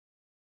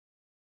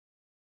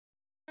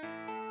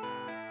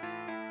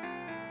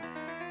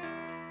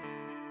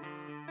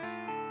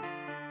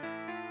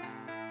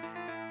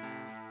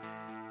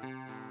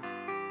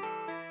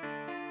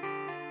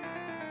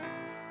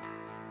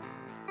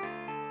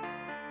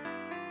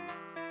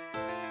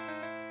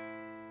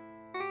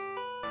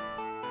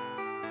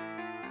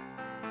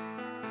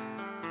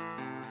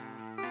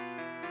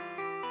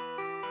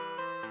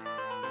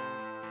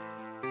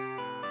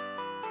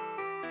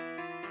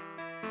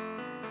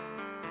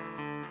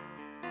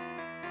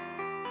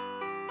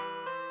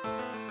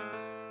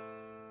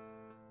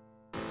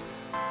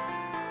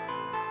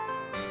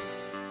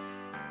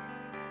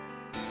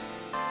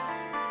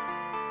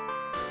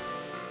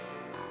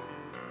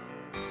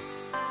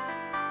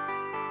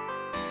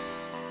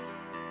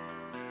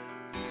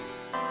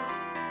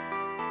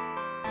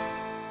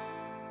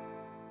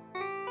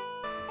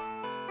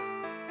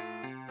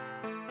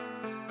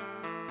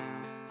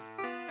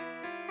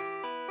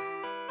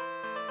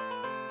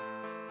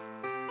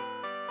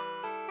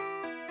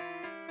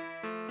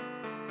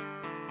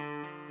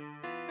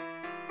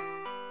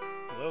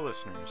Hello,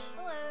 listeners.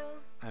 Hello.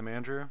 I'm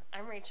Andrew.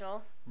 I'm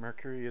Rachel.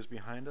 Mercury is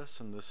behind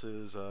us, and this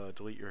is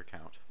Delete Your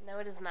Account. No,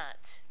 it is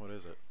not. What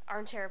is it?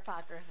 Armchair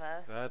Apocrypha.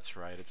 That's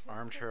right. It's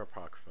Armchair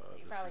Apocrypha.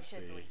 You This probably is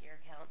should the... delete your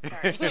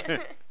account. Sorry.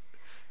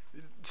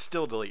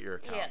 Still delete your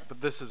account. Yes. But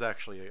this is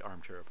actually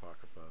Armchair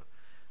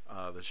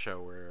Apocrypha, the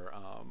show where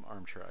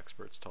armchair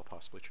experts tell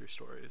possibly true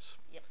stories.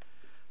 Yep.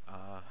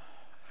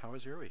 How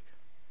was your week?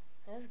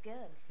 It was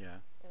good. Yeah.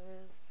 It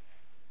was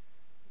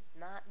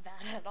not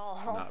bad at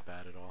all. Not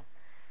bad at all.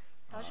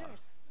 How was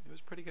yours? It was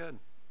pretty good.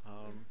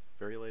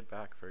 Very laid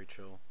back, very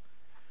chill.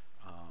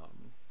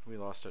 We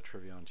lost at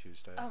Trivia on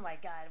Tuesday. Oh my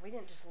god, we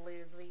didn't just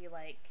lose, we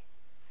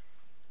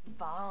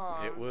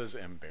bombed. It was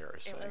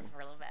embarrassing. It was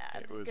real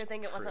bad. It was Good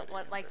thing it wasn't pretty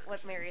what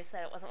embarrassing. Mary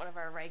said, it wasn't one of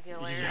our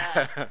regular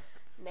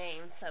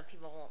names, so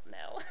people won't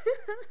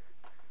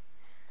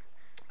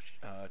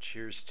know.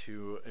 Cheers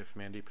to if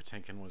Mandy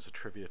Patinkin was a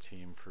trivia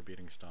team for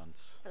beating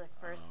stunts. For the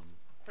first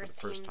for the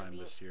first team to time beat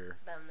this year.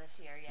 them this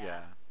year,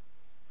 yeah.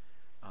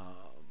 Yeah.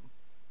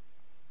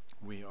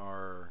 We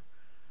are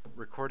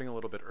recording a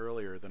little bit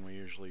earlier than we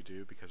usually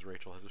do because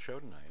Rachel has a show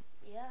tonight.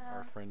 Yeah.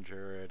 Our friend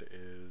Jared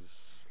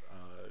is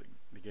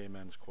the Gay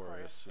Men's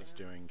Chorus is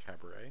doing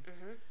cabaret.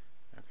 Mhm.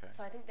 Okay.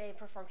 So I think they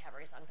perform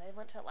cabaret songs. I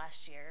went to it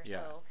last year, Yeah.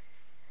 so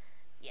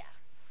yeah.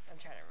 I'm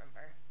trying to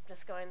remember.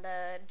 Just going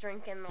to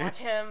drink and watch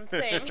him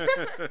sing.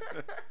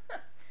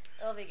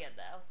 It'll be good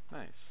though.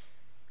 Nice.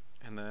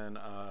 And then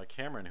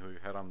Cameron, who we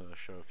had on the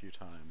show a few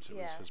times, it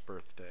was Yeah. his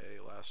birthday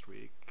last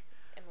week.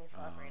 And we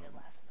celebrated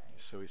last night.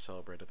 So we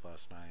celebrated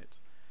last night.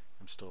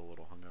 I'm still a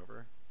little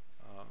hungover.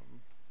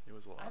 It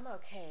was a lot. I'm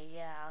okay,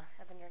 yeah.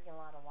 I've been drinking a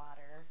lot of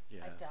water.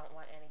 Yeah. I don't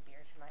want any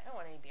beer tonight. I don't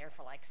want any beer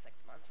for like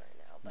 6 months right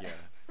now. But Yeah.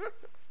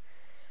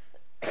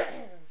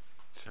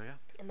 So yeah,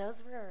 And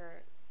those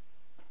were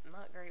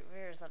not great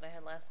beers that I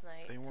had last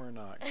night. they were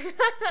not.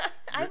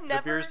 I've the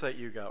never. beers that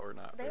you got were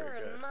not They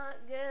very were good. not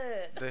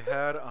good. They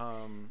had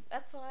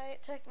That's why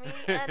it took me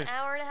an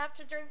hour and a half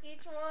to drink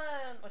each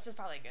one, which is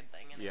probably a good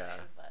thing anyways, Yeah.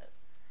 but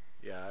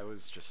yeah, I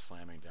was just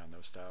slamming down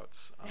those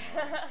stouts.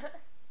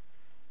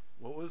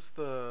 What was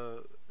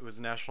it was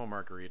National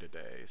Margarita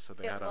Day, so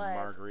they had a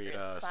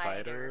margarita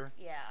cider.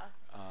 Yeah.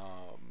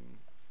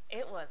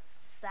 It was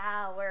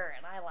sour,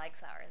 and I like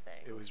sour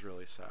things. It was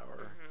really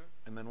sour. Mhm.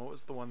 And then what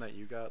was the one that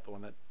you got? The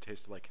one that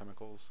tasted like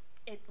chemicals?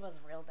 It was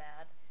real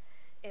bad.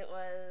 It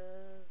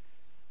was,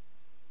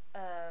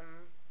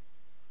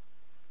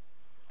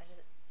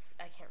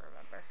 I can't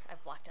remember.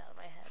 I've blocked it out of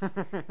my head.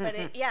 But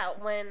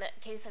when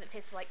Kay said it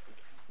tasted like,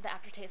 the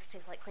aftertaste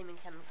tastes like cleaning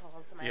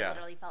chemicals, and I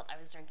literally felt I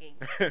was drinking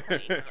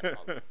cleaning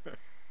chemicals.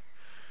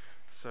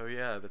 So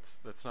yeah,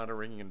 that's not a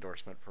ringing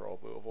endorsement for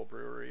Old Louisville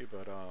Brewery,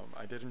 but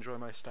I did enjoy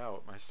my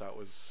stout. My stout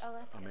was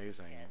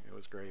amazing. Good. It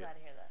was great. Glad to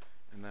hear that.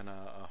 And then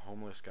a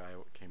homeless guy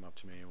came up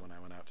to me when I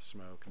went out to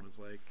smoke and was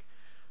like,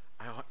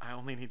 I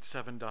only need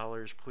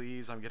 $7,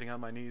 please. I'm getting on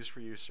my knees for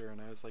you, sir. And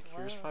I was like,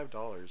 here's Whoa.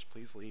 $5.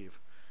 Please leave.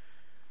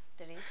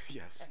 Did he?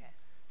 Yes. Okay.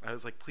 I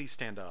was like, please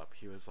stand up.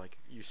 He was like,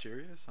 you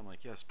serious? I'm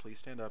like, yes, please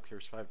stand up.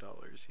 Here's $5.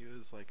 He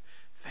was like,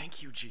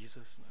 thank you,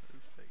 Jesus. And I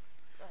was like,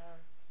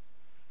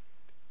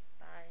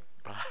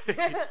 Bye.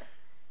 bye.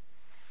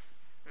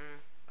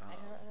 I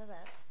didn't know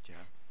that. Yeah.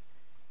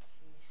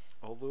 Sheesh.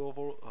 Old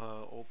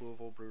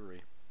Louisville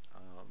Brewery.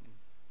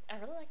 I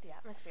really like the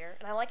atmosphere,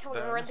 and I like how we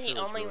The were atmosphere the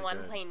was only really one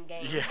good. playing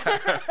games.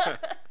 Yeah.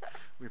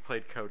 We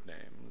played code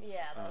names.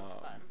 Yeah, that was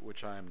fun.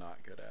 Which I am not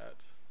good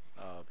at,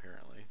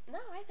 apparently. No,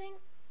 I think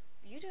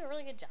you do a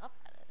really good job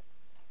at it.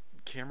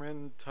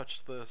 Cameron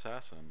touched the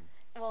assassin.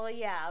 Well,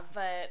 yeah,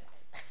 but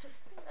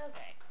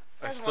okay.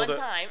 I That's still one don't-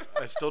 time.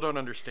 I still don't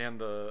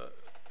understand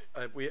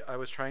I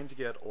was trying to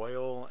get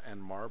oil and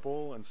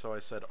marble, and so I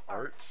said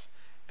art,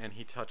 and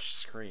he touched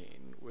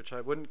screen, which I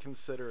wouldn't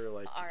consider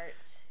like Art.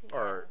 Yeah.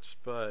 art,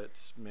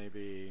 but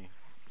maybe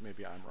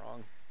I'm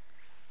wrong.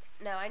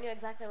 No, I knew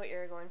exactly what you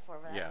were going for,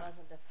 but Yeah. that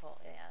wasn't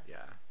difficult. Yeah.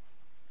 Yeah.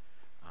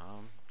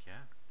 Yeah.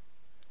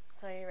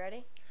 So are you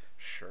ready?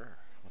 Sure.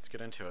 Let's get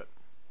into it.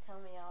 Tell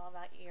me all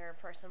about your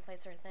person,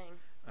 place, or thing.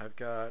 I've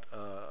got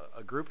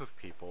a group of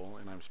people,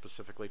 and I'm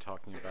specifically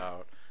talking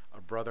about a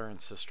brother and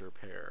sister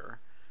pair.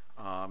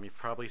 You've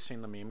probably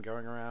seen the meme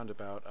going around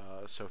about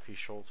Sophie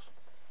Scholl.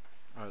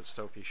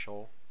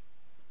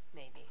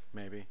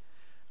 Maybe.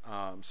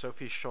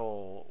 Sophie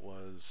Scholl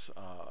was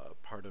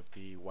part of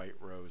the White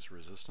Rose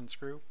resistance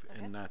group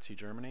in Nazi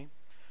Germany.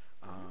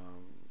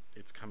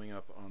 It's coming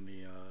up on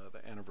the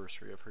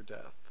anniversary of her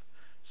death,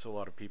 so a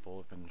lot of people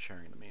have been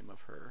sharing the meme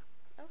of her.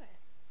 Okay.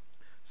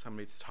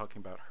 Somebody's talking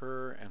about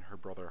her and her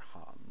brother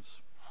Hans.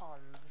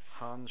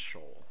 Hans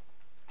Scholl.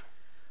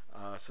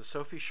 So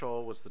Sophie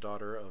Scholl was the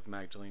daughter of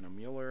Magdalena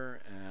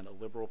Mueller and a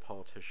liberal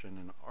politician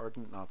and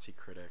ardent Nazi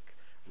critic,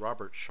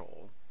 Robert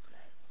Scholl,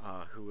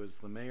 Nice. who was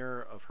the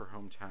mayor of her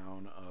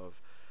hometown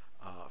of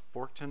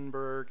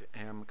Forchtenberg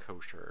am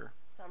Koscher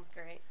Sounds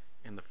great.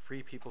 in the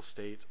Free People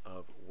State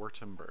of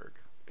Württemberg.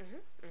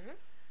 Mhm.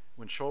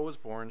 When Scholl was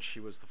born, she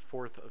was the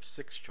fourth of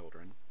 6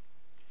 children.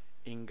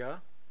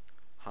 Inga,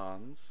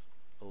 Hans,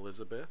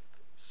 Elizabeth,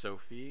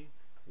 Sophie,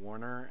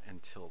 Warner,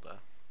 and Tilda.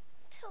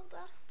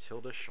 Tilda.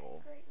 Tilda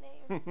Scholl.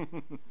 Great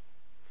name.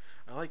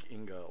 I like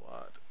Inga a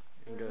lot.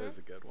 Inga is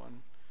a good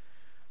one.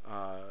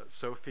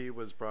 Sophie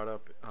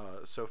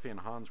and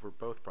Hans were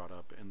both brought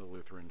up in the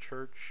Lutheran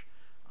Church.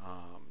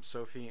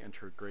 Sophie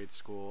entered grade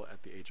school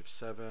at the age of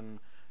 7.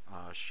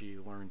 She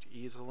learned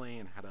easily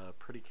and had a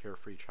pretty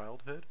carefree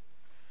childhood.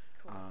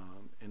 Cool.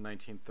 In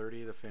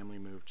 1930, the family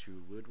moved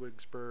to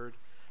Ludwigsburg,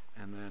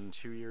 and then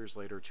 2 years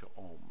later to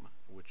Ulm,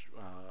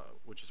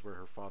 which is where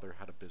her father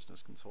had a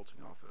business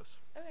consulting office.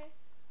 Okay.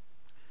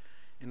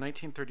 In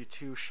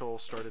 1932, Scholl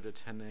started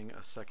attending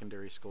a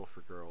secondary school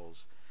for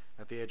girls.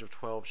 At the age of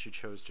 12, she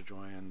chose to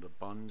join the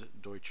Bund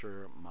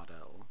Deutscher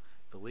Modell,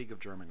 the League of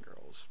German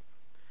Girls.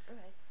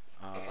 Okay.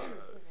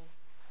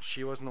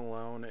 She wasn't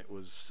alone. It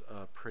was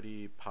a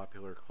pretty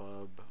popular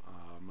club.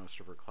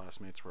 Most of her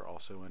classmates were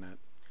also in it.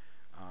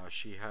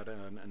 She had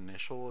an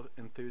initial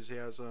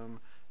enthusiasm,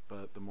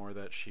 but the more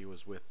that she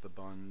was with the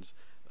Bunds,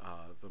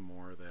 the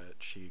more that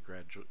she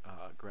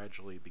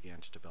gradually began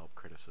to develop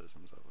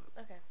criticisms of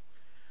it. Okay.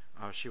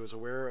 She was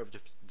aware of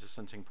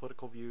dissenting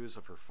political views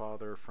of her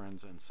father,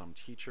 friends, and some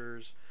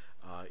teachers.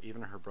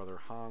 Even her brother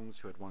Hans,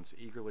 who had once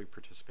eagerly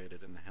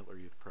participated in the Hitler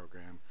Youth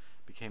program,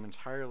 became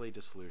entirely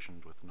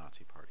disillusioned with the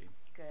Nazi Party.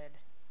 Good.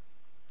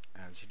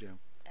 As you do.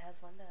 As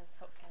one does,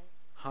 hopefully.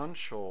 Hans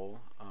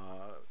Scholl,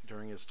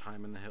 during his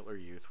time in the Hitler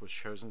Youth, was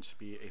chosen to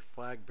be a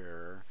flag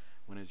bearer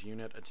when his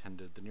unit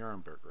attended the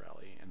Nuremberg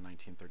rally in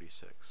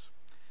 1936.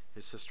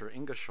 His sister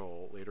Inga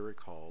Scholl later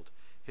recalled,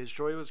 "His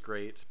joy was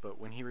great, but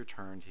when he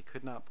returned,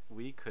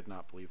 we could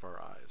not believe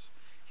our eyes.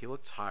 He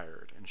looked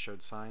tired and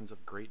showed signs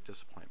of great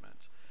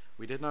disappointment.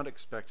 We did not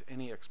expect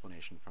any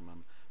explanation from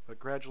him, but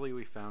gradually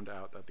we found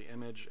out that the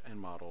image and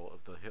model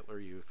of the Hitler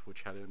Youth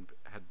which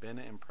had been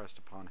impressed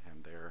upon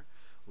him there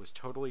was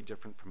totally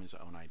different from his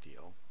own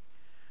ideal."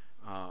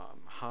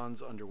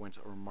 Hans underwent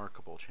a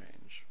remarkable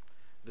change.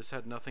 This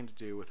had nothing to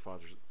do with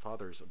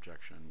father's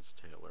objections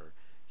to Hitler.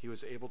 He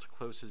was able to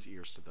close his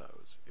ears to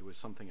those. It was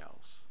something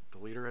else. The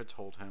leader had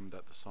told him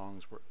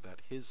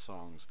that his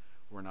songs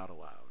were not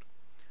allowed.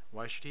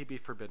 Why should he be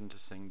forbidden to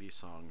sing these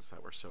songs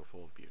that were so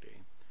full of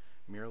beauty,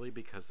 merely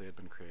because they had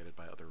been created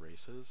by other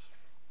races?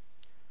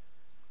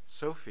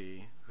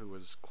 Sophie, who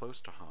was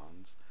close to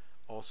Hans,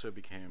 also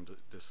became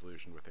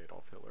disillusioned with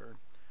Adolf Hitler.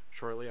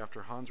 Shortly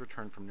after Hans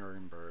returned from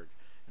Nuremberg,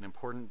 an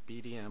important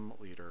BDM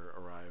leader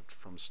arrived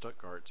from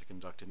Stuttgart to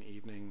conduct an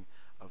evening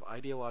of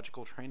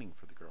ideological training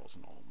for the girls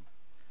in Ulm.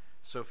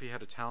 Sophie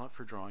had a talent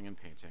for drawing and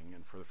painting,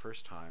 and for the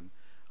first time,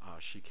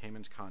 she came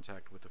into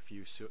contact with a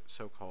few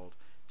so-called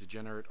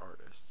degenerate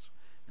artists.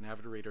 An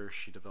avid reader,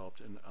 she developed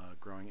a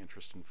growing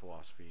interest in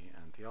philosophy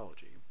and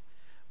theology.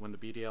 When the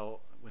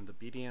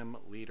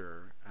BDM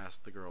leader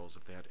asked the girls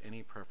if they had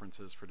any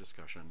preferences for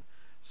discussion,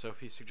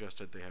 Sophie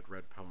suggested they had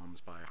read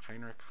poems by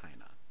Heinrich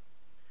Heine,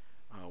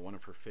 one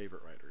of her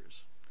favorite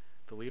writers.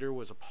 The leader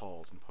was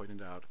appalled and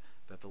pointed out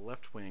that the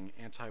left-wing,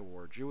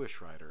 anti-war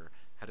Jewish writer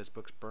had his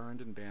books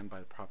burned and banned by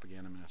the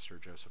propaganda minister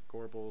Joseph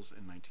Goebbels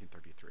in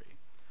 1933.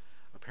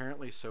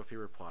 Apparently, Sophie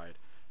replied,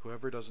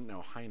 "Whoever doesn't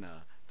know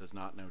Heine does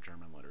not know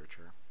German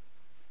literature."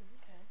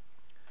 Okay.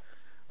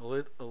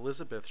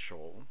 Elizabeth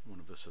Scholl, one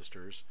of the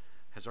sisters,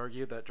 has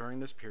argued that during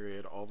this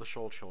period all the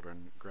Scholl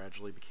children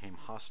gradually became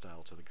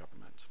hostile to the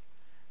government.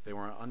 They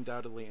were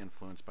undoubtedly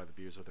influenced by the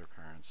views of their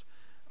parents,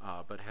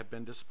 but had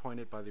been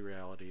disappointed by the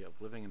reality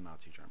of living in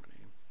Nazi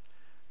Germany.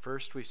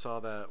 First, we saw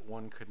that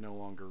one could no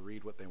longer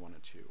read what they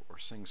wanted to, or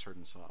sing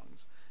certain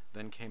songs.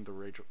 Then came the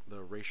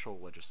racial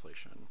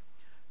legislation.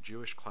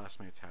 Jewish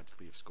classmates had to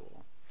leave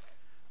school.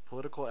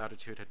 Political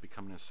attitude had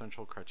become an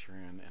essential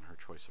criterion in her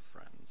choice of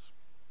friends.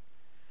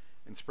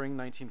 In spring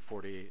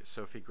 1940,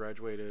 Sophie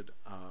graduated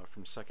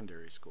from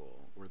secondary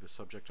school, where the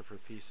subject of her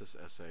thesis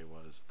essay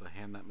was "The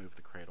Hand That Moved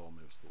the Cradle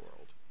Moves the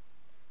World."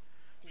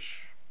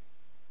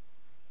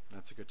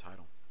 That's a good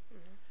title.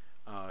 Mm-hmm.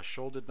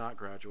 Scholl did not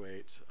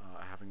graduate,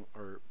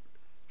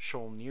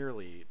 Scholl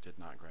nearly did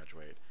not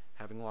graduate,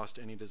 having lost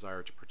any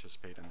desire to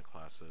participate in the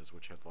classes,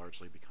 which had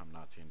largely become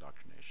Nazi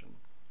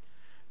indoctrination.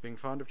 Being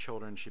fond of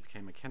children, she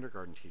became a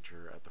kindergarten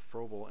teacher at the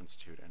Froebel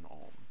Institute in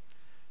Ulm.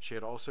 She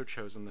had also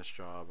chosen this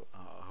job,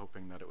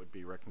 hoping that it would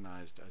be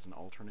recognized as an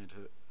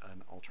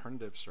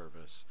alternative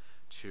service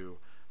to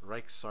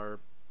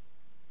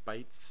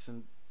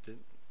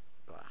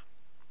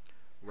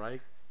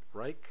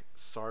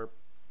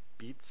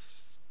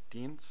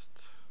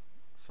Reichsarbeitsdienst,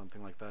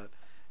 something like that,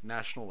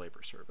 National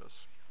Labor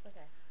Service.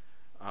 Okay.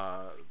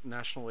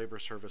 National Labor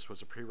Service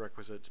was a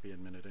prerequisite to be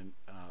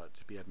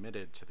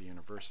admitted to the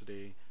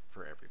university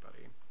for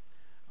everybody.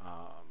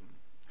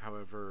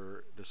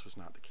 However, this was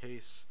not the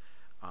case.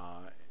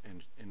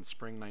 In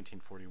spring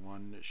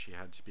 1941, she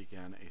had to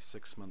begin a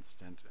 6-month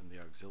stint in the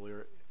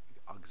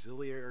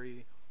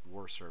auxiliary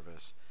war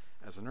service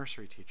as a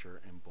nursery teacher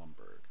in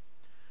Blumberg.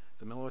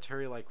 The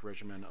military-like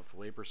regimen of the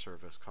labor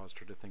service caused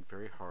her to think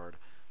very hard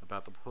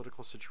about the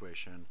political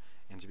situation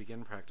and to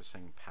begin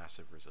practicing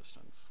passive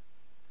resistance.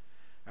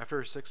 After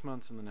her 6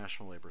 months in the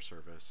National Labor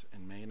Service,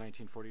 in May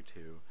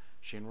 1942,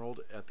 she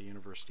enrolled at the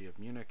University of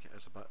Munich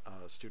as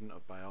a student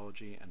of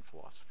biology and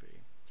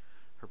philosophy.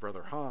 Her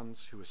brother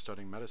Hans, who was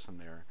studying medicine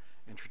there,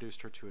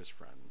 introduced her to his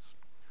friends.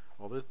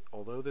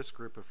 Although this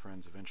group of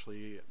friends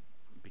eventually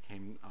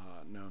became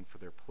known for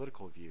their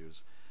political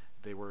views,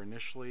 they were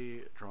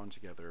initially drawn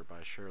together by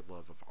a shared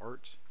love of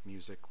art,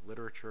 music,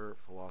 literature,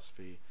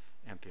 philosophy,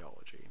 and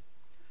theology.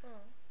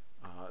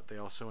 They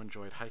also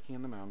enjoyed hiking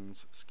in the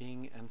mountains,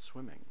 skiing, and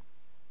swimming.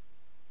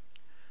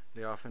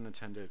 They often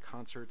attended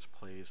concerts,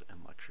 plays,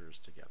 and lectures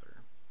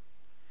together.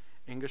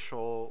 Inga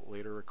Scholl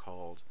later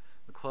recalled,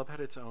 "The club had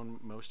its own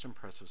most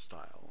impressive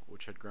style,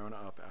 which had grown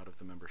up out of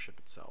the membership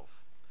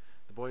itself.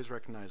 The boys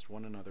recognized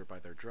one another by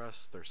their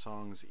dress, their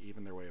songs,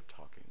 even their way of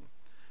talking.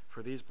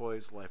 For these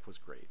boys, life was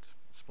great,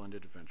 a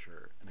splendid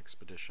adventure, an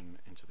expedition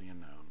into the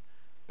unknown,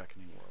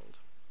 beckoning world.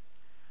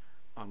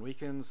 On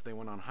weekends, they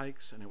went on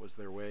hikes, and it was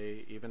their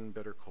way, even in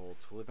bitter cold,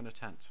 to live in a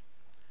tent.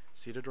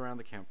 Seated around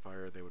the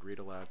campfire, they would read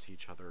aloud to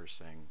each other or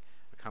sing,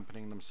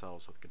 accompanying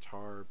themselves with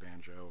guitar,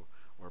 banjo,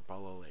 or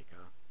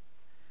balalaika.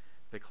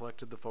 They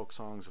collected the folk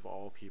songs of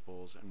all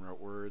peoples and wrote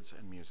words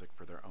and music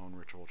for their own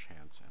ritual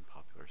chants and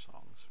popular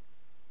songs."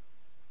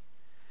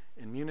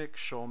 In Munich,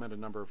 Scholl met a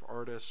number of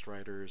artists,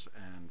 writers,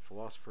 and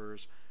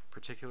philosophers,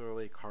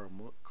 particularly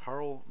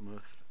Karl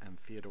Muth and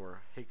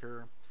Theodor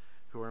Haker,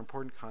 who were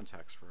important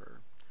contacts for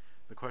her.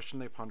 The question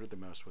they pondered the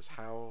most was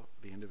how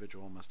the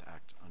individual must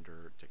act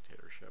under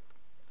dictatorship.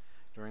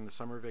 During the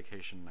summer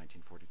vacation in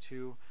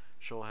 1942,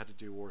 Scholl had to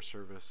do war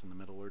service in the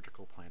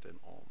metallurgical plant in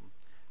Ulm.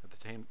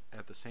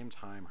 At the same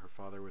time, her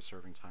father was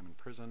serving time in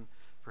prison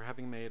for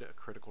having made a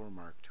critical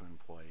remark to an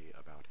employee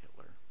about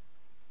Hitler.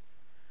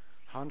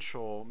 Hans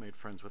Scholl made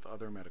friends with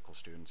other medical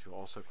students who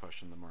also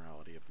questioned the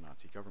morality of the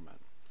Nazi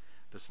government.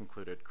 This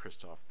included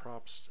Christoph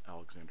Probst,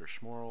 Alexander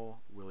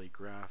Schmorl, Willy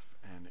Graf,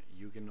 and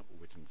Eugen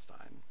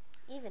Wittgenstein.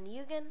 Even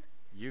Eugen?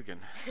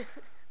 Eugen.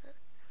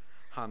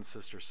 Hans'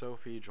 sister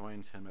Sophie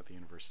joined him at the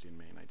university in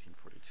May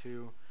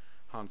 1942.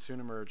 Hans soon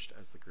emerged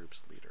as the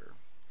group's leader.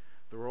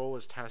 The role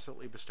was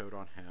tacitly bestowed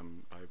on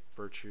him by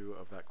virtue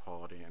of that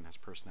quality and his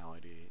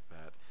personality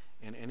that,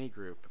 in any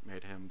group,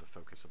 made him the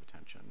focus of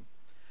attention.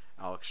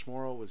 Alex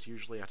Schmorl was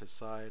usually at his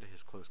side,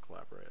 his close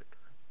collaborator.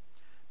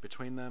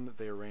 Between them,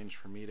 they arranged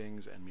for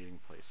meetings and meeting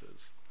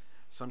places.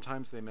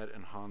 Sometimes they met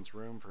in Hans'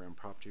 room for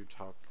impromptu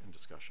talk and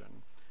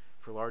discussion.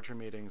 For larger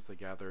meetings, they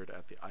gathered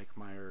at the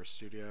Eichmeyer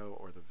studio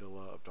or the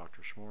villa of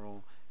Dr.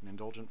 Schmorl, an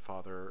indulgent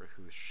father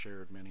who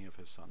shared many of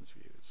his son's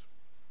views.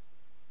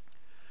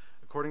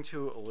 According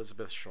to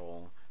Elizabeth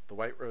Scholl, the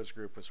White Rose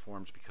Group was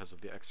formed because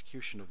of the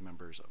execution of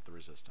members of the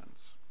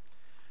resistance.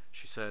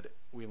 She said,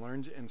 "We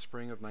learned in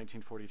spring of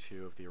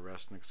 1942 of the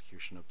arrest and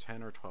execution of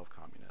 10 or 12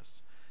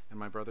 communists, and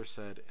my brother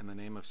said, in the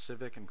name of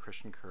civic and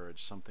Christian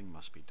courage, something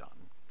must be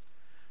done."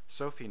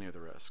 Sophie knew the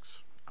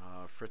risks.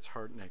 Fritz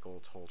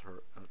Hartnagel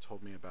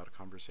told me about a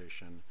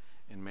conversation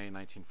in May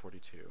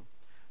 1942.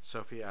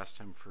 Sophie asked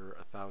him for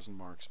 1,000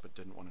 marks but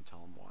didn't want to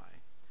tell him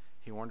why.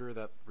 He warned her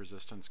that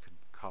resistance could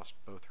cost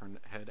both her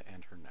head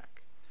and her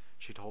neck.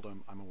 She told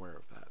him, "I'm aware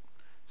of that."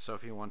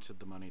 Sophie wanted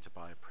the money to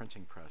buy a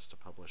printing press to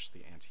publish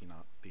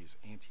these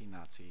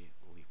anti-Nazi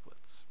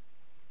leaflets.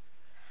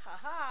 Ha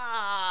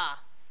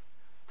ha!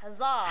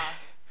 Huzzah!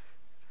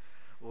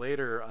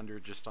 Later, under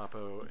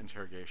Gestapo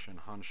interrogation,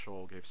 Hans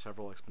Scholl gave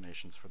several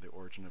explanations for the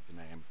origin of the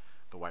name,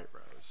 the White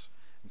Rose,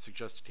 and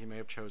suggested he may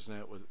have chosen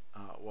it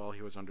while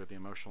he was under the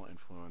emotional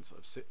influence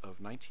of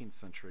 19th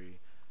century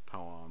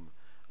poem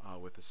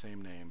with the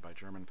same name by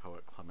German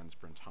poet Clemens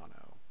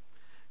Brentano.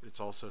 It's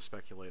also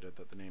speculated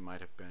that the name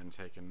might have been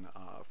taken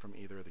from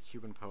either the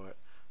Cuban poet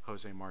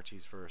Jose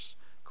Marti's verse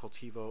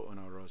Cultivo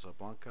una rosa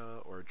blanca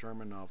or a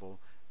German novel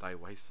Die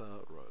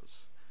Weiße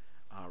Rose,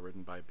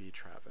 written by B.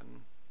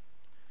 Travin.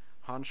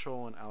 Hans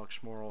Scholl and Alex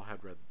Schmorl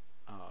had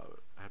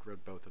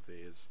read both of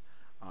these,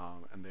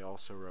 and they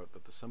also wrote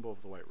that the symbol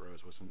of the White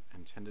Rose was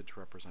intended to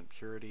represent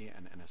purity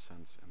and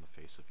innocence in the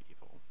face of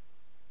evil.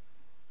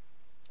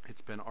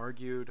 It's been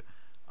argued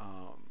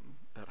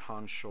that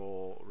Hans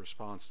Scholl's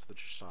response to the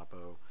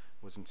Gestapo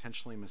was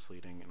intentionally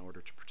misleading in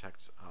order to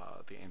protect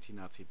the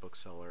anti-Nazi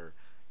bookseller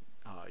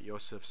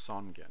Josef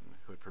Songen,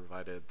 who had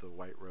provided the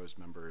White Rose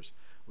members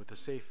with a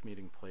safe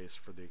meeting place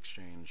for the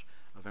exchange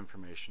of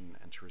information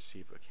and to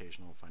receive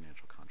occasional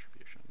financial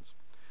contributions.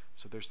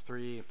 So there's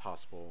 3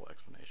 possible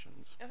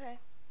explanations. Okay.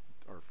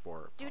 Or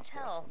 4 Do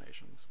possible tell.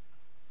 explanations.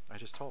 I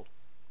just told.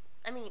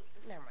 I mean,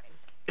 never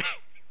mind.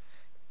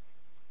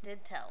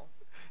 Did tell.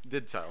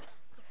 Did tell.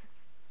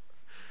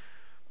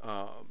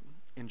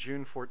 In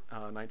June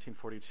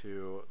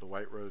 1942, the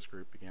White Rose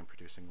Group began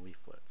producing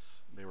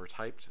leaflets. They were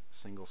typed,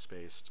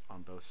 single-spaced,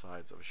 on both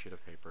sides of a sheet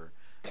of paper,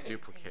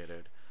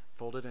 duplicated,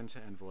 folded into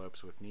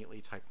envelopes with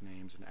neatly typed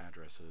names and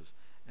addresses,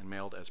 and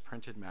mailed as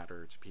printed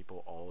matter to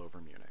people all over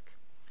Munich.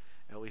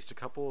 At least a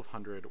couple of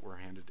hundred were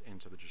handed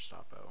into the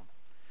Gestapo.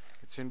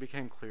 It soon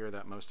became clear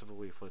that most of the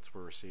leaflets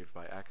were received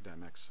by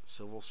academics,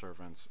 civil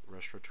servants,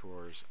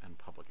 restaurateurs, and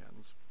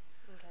publicans.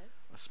 Okay.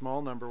 A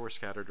small number were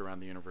scattered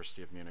around the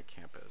University of Munich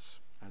campus.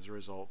 As a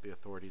result, the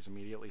authorities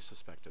immediately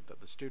suspected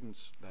that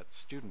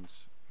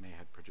students may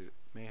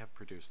have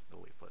produced the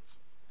leaflets.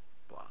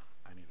 Blah.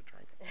 I need a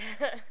drink.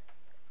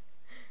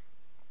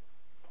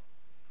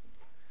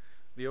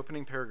 The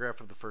opening paragraph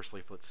of the first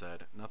leaflet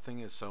said, "Nothing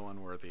is so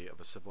unworthy of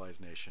a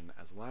civilized nation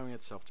as allowing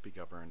itself to be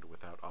governed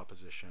without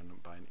opposition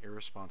by an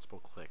irresponsible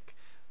clique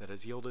that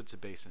has yielded to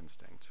base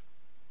instinct.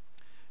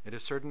 It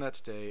is certain that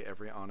today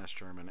every honest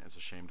German is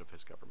ashamed of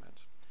his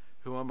government.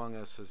 Who among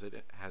us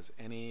has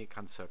any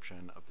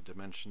conception of the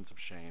dimensions of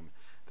shame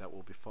that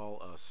will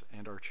befall us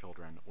and our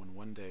children when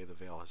one day the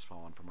veil has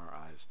fallen from our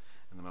eyes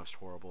in the most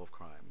horrible of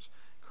crimes,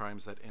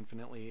 crimes that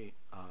infinitely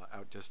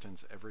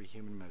outdistance every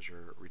human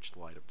measure reach the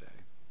light of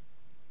day?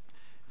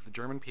 If the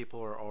German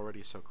people are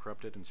already so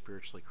corrupted and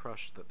spiritually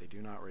crushed that they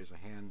do not raise a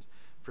hand,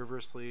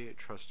 frivolously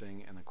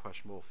trusting in the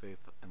questionable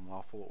faith and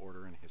lawful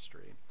order in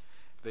history,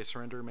 if they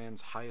surrender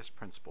man's highest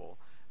principle,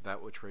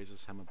 that which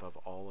raises him above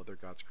all other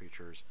God's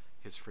creatures,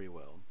 his free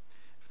will,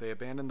 if they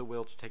abandon the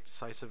will to take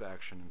decisive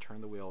action and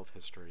turn the wheel of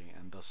history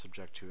and thus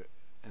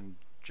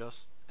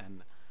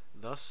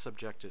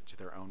subject it to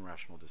their own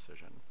rational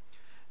decision,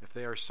 if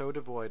they are so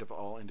devoid of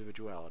all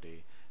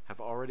individuality, have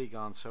already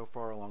gone so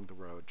far along the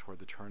road toward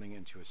the turning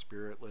into a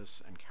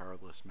spiritless and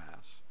cowardly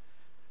mass,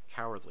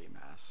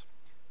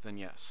 then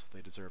yes,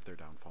 they deserve their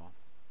downfall."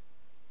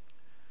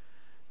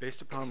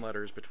 Based upon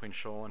letters between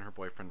Scholl and her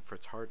boyfriend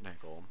Fritz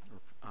Hartnagel,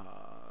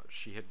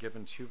 she had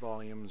given 2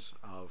 volumes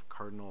of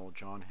Cardinal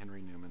John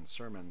Henry Newman's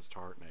sermons to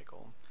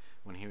Hartnagel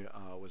when he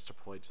was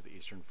deployed to the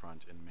Eastern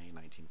Front in May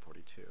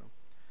 1942.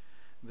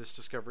 This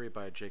discovery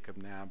by Jacob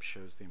Nabb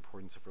shows the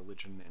importance of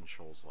religion in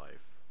Scholl's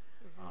life.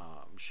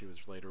 Mm-hmm. She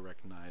was later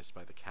recognized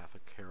by the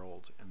Catholic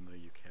Herald in the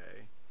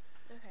UK.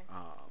 Okay.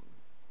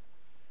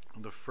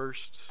 The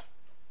first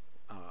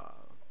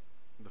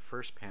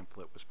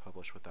pamphlet was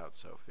published without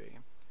Sophie.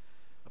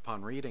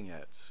 Upon reading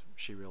it,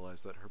 she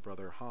realized that her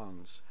brother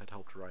Hans had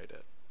helped write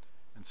it,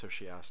 and so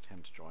she asked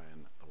him to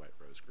join the White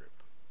Rose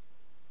group.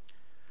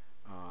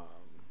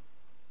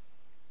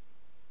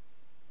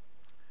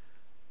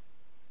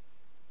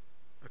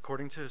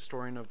 According to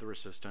historian of the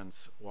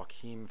resistance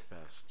Joachim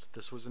Fest,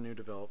 this was a new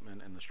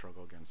development in the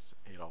struggle against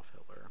Adolf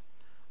Hitler.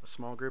 A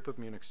small group of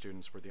Munich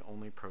students were the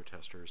only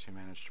protesters who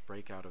managed to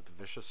break out of the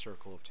vicious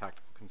circle of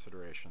tactical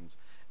considerations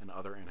and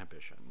other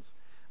inhibitions.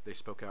 They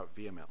spoke out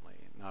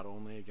vehemently, not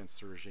only against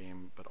the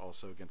regime, but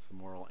also against the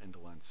moral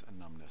indolence and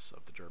numbness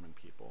of the German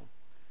people.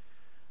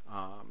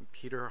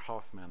 Peter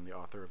Hoffmann, the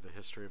author of The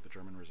History of the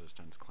German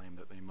Resistance, claimed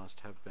that they must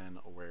have been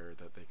aware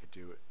that they could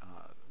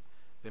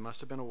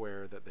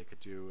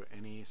do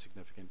any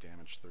significant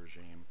damage to the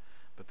regime,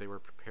 but they were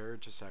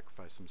prepared to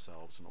sacrifice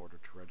themselves in order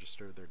to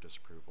register their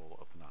disapproval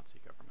of the Nazi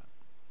government.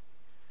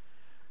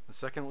 The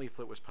second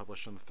leaflet was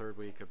published in the 3rd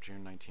week of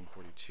June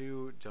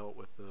 1942, dealt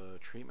with the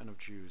treatment of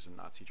Jews in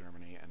Nazi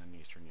Germany and in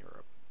Eastern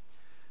Europe.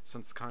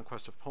 Since the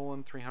conquest of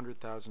Poland,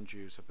 300,000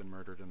 Jews have been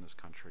murdered in this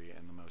country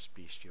in the most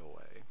bestial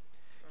way.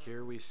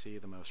 Here we see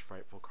the most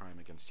frightful crime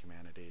against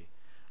humanity,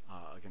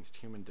 against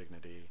human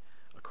dignity,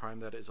 a crime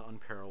that is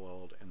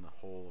unparalleled in the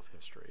whole of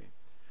history.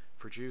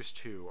 For Jews,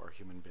 too, are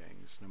human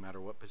beings, no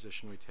matter what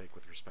position we take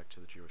with respect to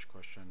the Jewish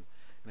question,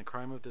 and a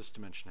crime of this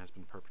dimension has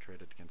been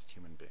perpetrated against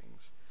human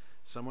beings.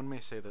 Someone may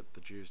say that the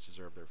Jews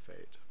deserve their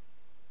fate.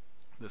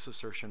 This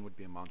assertion would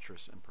be a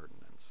monstrous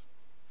impertinence.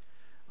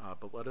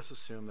 But let us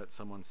assume that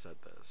someone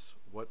said this.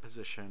 What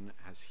position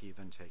has he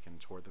then taken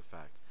toward the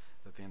fact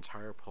that the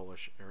entire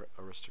Polish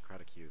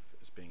aristocratic youth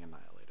is being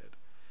annihilated?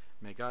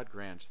 May God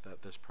grant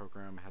that this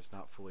program has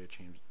not fully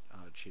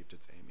achieved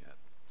its aim yet.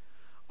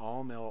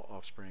 All male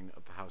offspring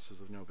of the houses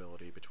of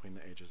nobility between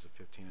the ages of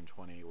 15 and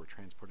 20 were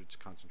transported to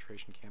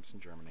concentration camps in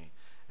Germany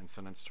and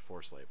sentenced to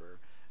forced labor,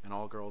 and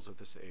all girls of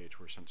this age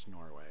were sent to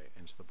Norway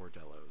into the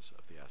bordellos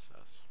of the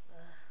SS.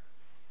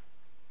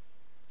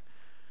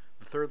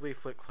 The third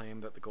leaflet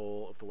claimed that the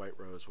goal of the White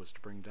Rose was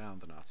to bring down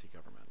the Nazi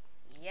government.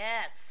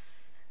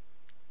 Yes!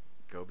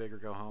 Go big or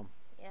go home.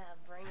 Yeah,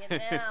 bring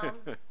it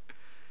down.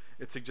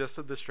 It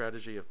suggested the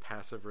strategy of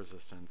passive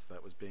resistance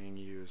that was being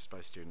used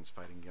by students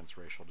fighting against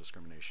racial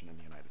discrimination in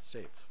the United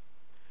States.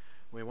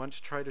 We want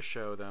to try to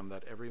show them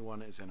that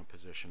everyone is in a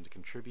position to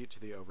contribute to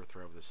the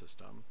overthrow of the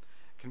system.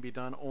 It can be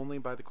done only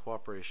by the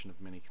cooperation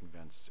of many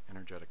convinced,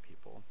 energetic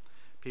people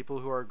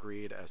who are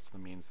agreed as to the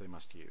means they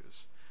must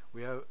use.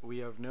 We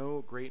have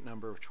no great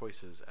number of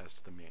choices as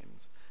to the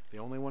means. The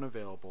only one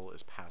available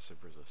is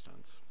passive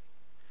resistance.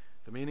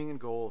 The meaning and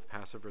goal of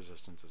passive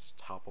resistance is to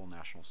topple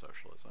National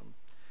Socialism.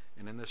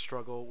 And in this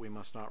struggle, we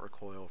must not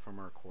recoil from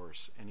our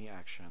course any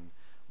action,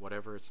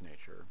 whatever its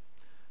nature.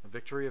 A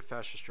victory of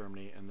fascist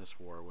Germany in this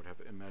war would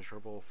have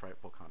immeasurable,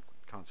 frightful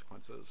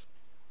consequences.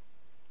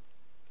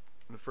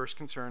 The first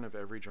concern of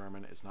every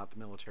German is not the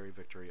military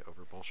victory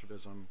over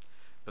Bolshevism,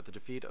 but the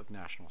defeat of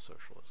National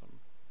Socialism.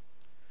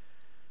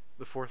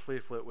 The fourth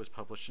leaflet was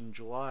published in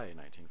July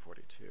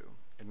 1942.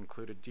 It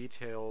included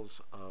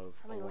details of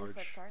How many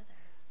leaflets are there?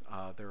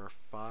 There are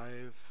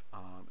 5,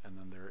 and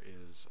then there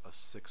is a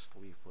 6th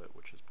leaflet,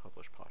 which is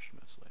published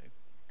posthumously.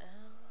 Oh,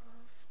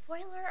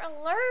 spoiler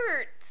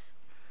alert!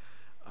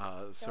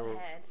 Go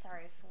ahead.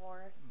 Sorry,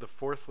 4. The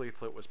 4th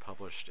leaflet was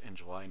published in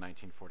July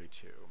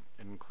 1942.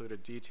 It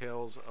included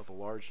details of a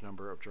large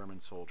number of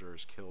German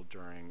soldiers killed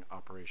during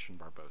Operation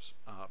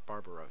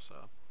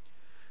Barbarossa.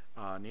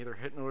 Neither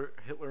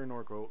Hitler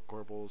nor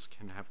Goebbels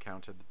can have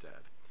counted the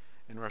dead.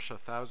 In Russia,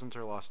 thousands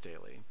are lost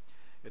daily.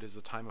 It is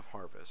the time of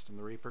harvest, and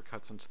the reaper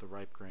cuts into the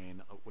ripe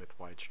grain with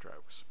wide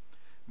strokes.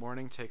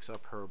 Morning takes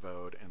up her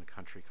abode in the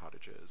country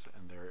cottages,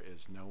 and there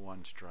is no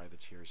one to dry the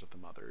tears of the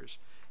mothers.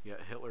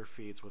 Yet Hitler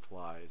feeds with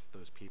lies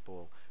those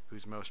people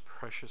whose most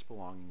precious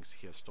belongings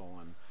he has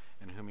stolen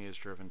and whom he has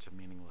driven to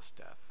meaningless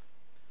death.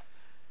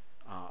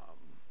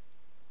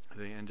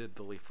 They ended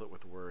the leaflet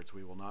with the words,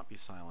 "We will not be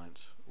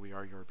silent. We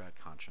are your bad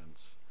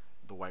conscience.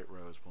 The White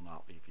Rose will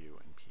not leave you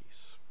in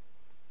peace."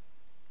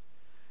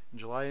 In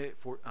July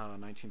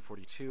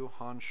 1942,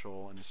 Hans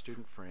Scholl and his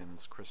student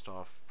friends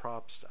Christoph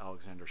Probst,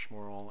 Alexander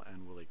Schmorl,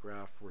 and Willy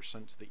Graf were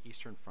sent to the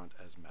Eastern Front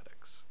as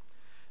medics.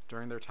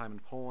 During their time in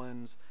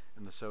Poland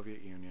and the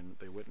Soviet Union,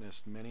 they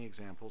witnessed many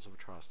examples of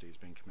atrocities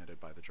being committed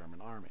by the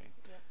German army,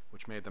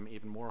 which made them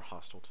even more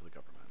hostile to the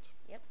government.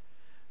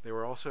 They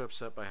were also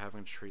upset by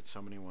having to treat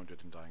so many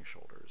wounded and dying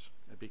soldiers.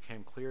 It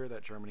became clear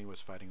that Germany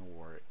was fighting a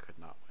war it could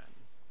not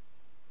win.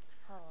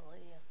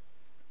 Hallelujah.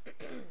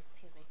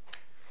 Excuse me.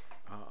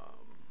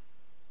 Hold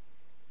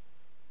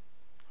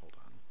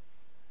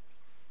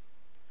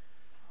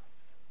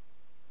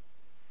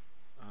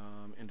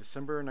on. In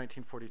December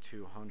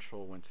 1942, Hans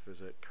Scholl went to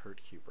visit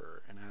Kurt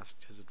Huber and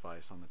asked his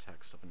advice on the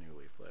text of a new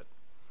leaflet.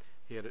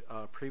 He had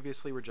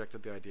previously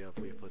rejected the idea of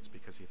leaflets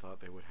because he thought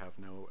they would have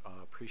no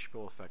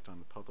appreciable effect on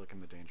the public, and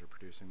the danger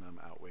producing them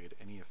outweighed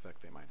any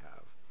effect they might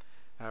have.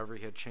 However,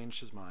 he had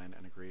changed his mind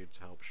and agreed to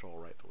help Scholl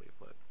write the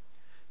leaflet.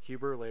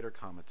 Huber later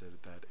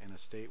commented that in a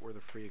state where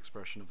the free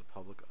expression of the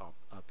public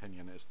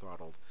opinion is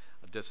throttled,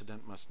 a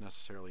dissident must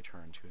necessarily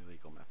turn to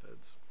illegal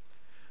methods.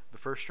 The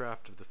first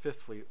draft of the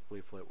fifth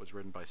leaflet was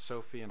written by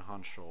Sophie and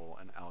Hans Scholl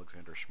and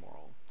Alexander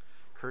Schmorl.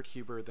 Kurt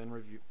Huber then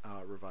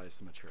revised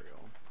the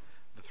material.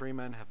 The three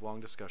men had long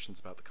discussions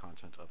about the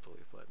content of the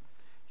leaflet.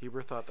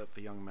 Huber thought that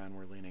the young men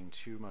were leaning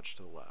too much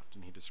to the left,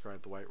 and he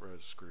described the White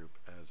Rose group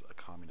as a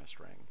communist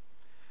ring.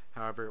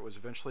 However, it was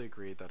eventually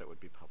agreed that it would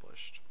be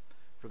published.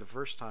 For the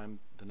first time,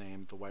 the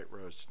name The White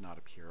Rose did not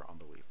appear on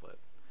the leaflet.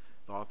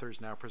 The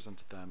authors now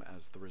presented them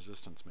as the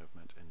resistance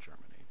movement in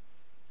Germany.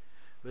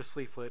 This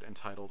leaflet,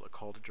 entitled A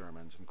Call to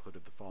Germans,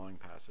 included the following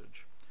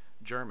passage: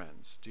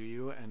 "Germans, do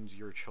you and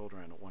your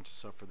children want to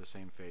suffer the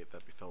same fate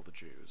that befell the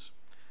Jews?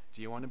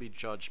 Do you want to be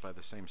judged by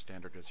the same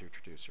standard as your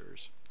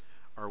traducers?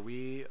 Are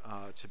we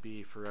to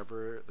be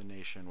forever the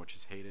nation which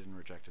is hated and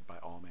rejected by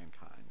all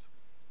mankind?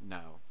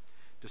 No.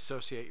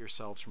 Dissociate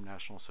yourselves from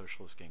National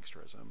Socialist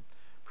gangsterism.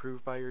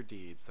 Prove by your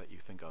deeds that you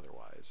think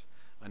otherwise.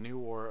 A new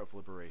war of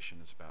liberation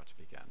is about to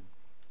begin."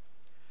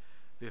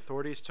 The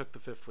authorities took the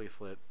fifth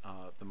leaflet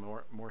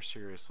more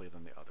seriously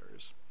than the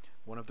others.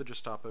 One of the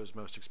Gestapo's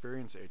most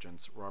experienced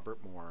agents,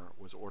 Robert Moore,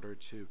 was ordered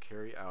to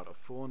carry out a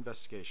full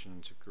investigation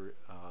into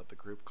the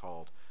group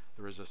called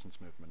the Resistance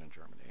Movement in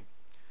Germany.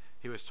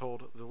 He was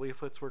told the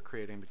leaflets were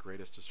creating the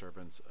greatest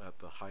disturbance at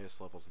the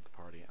highest levels of the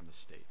party and the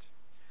state.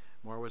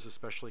 Moore was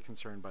especially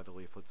concerned by the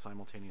leaflets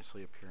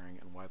simultaneously appearing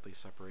in widely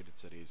separated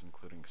cities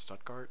including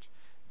Stuttgart,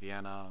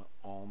 Vienna,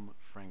 Ulm,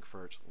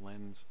 Frankfurt,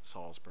 Linz,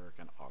 Salzburg,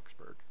 and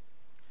Augsburg.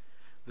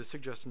 This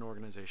suggested an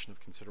organization of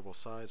considerable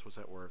size was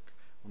at work,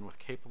 one with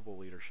capable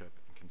leadership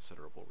and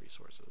considerable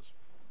resources.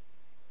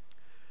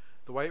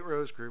 The White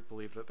Rose group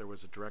believed that there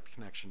was a direct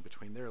connection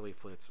between their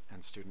leaflets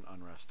and student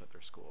unrest at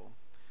their school.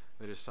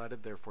 They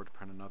decided, therefore, to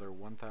print another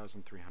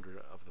 1,300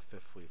 of the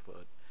fifth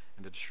leaflet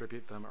and to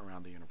distribute them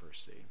around the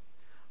university.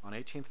 On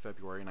 18th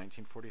February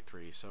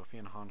 1943, Sophie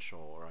and Hans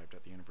Scholl arrived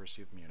at the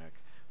University of Munich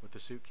with a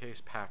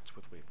suitcase packed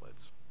with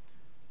leaflets.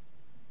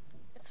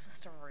 It's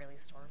supposed to really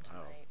storm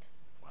tonight.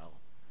 Oh, well.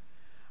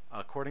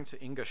 According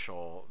to Inga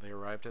Scholl, they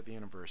arrived at the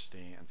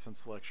university, and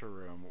since the lecture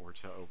rooms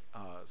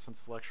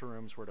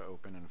were to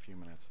open in a few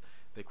minutes,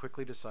 they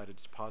quickly decided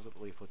to deposit the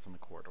leaflets in the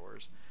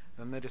corridors.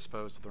 Then they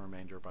disposed of the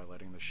remainder by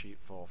letting the sheet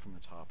fall from the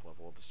top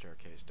level of the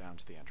staircase down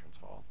to the entrance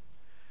hall.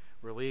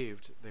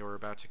 Relieved, they were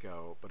about to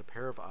go, but a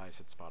pair of eyes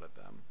had spotted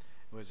them.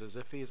 It was as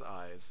if these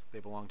eyes, they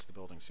belonged to the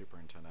building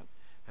superintendent,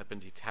 had been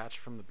detached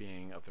from the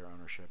being of their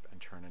ownership and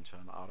turned into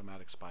an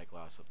automatic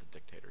spyglass of the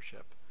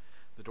dictatorship.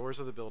 The doors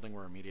of the building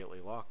were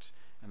immediately locked,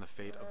 and the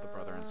fate of the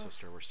brother and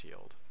sister were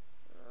sealed.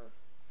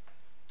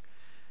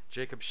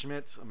 Jacob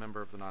Schmidt, a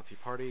member of the Nazi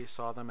Party,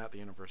 saw them at the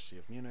University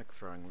of Munich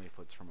throwing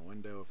leaflets from a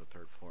window of the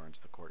third floor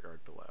into the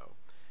courtyard below.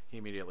 He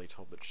immediately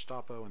told the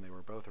Gestapo, and they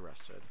were both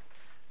arrested.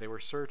 They were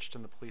searched,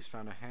 and the police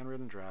found a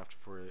handwritten draft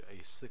for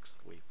a sixth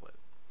leaflet.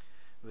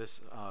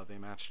 This they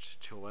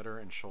matched to a letter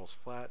in Scholl's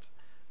flat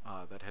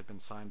that had been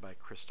signed by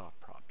Christoph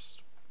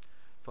Probst.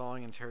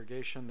 Following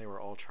interrogation, they were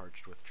all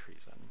charged with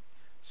treason.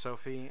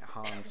 Sophie,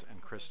 Hans,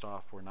 and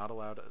Christoph were not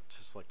allowed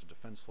to select a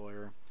defense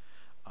lawyer.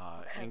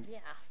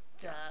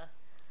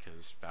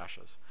 Because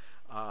fascists.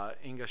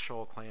 Inga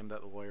Scholl claimed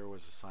that the lawyer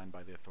was assigned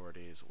by the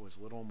authorities was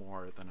little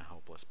more than a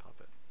helpless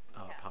puppet.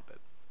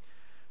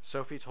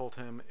 Sophie told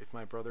him, "If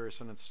my brother is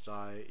sentenced to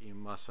die, you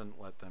mustn't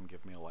let them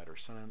give me a lighter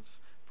sentence,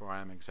 for I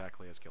am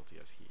exactly as guilty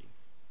as he."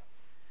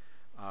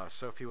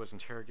 Sophie was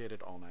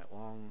interrogated all night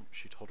long.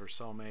 She told her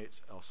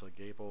cellmate, Elsa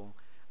Gabel,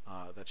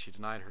 that she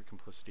denied her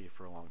complicity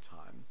for a long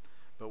time.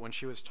 But when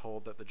she was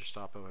told that the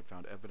Gestapo had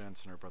found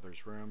evidence in her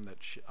brother's room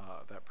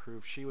that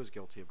proved she was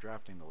guilty of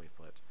drafting the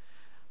leaflet,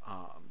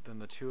 then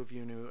the two of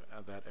you knew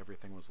that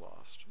everything was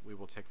lost. We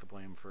will take the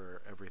blame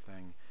for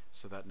everything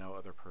so that no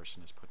other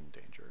person is put in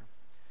danger.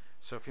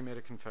 Sophie made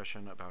a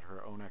confession about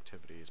her own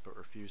activities, but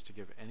refused to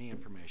give any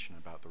information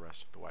about the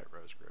rest of the White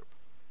Rose group.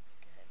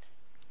 Good.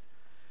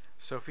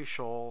 Sophie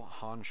Scholl,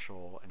 Hans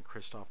Scholl, and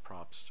Christoph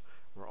Probst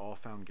were all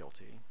found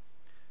guilty.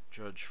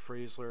 Judge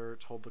Freisler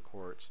told the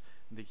court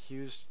the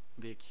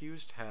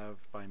accused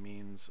have, by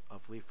means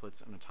of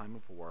leaflets in a time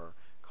of war,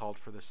 called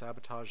for the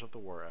sabotage of the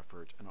war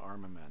effort and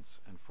armaments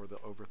and for the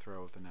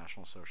overthrow of the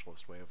National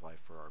Socialist way of life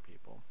for our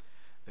people.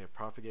 They have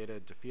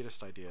propagated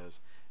defeatist ideas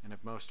and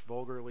have most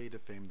vulgarly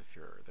defamed the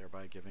Fuhrer,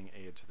 thereby giving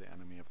aid to the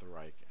enemy of the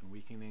Reich and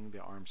weakening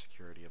the armed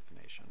security of the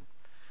nation.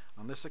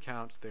 On this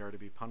account, they are to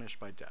be punished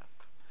by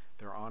death.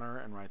 Their honor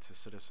and rights as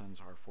citizens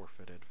are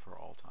forfeited for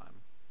all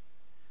time.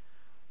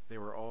 They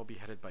were all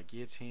beheaded by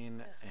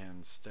guillotine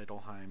in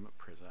Stadelheim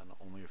prison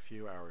only a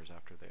few hours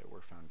after they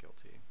were found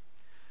guilty.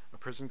 A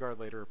prison guard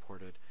later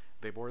reported,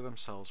 "They bore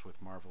themselves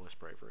with marvelous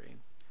bravery.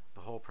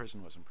 The whole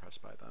prison was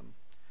impressed by them.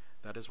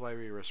 That is why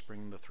we risk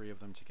bringing the three of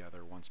them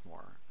together once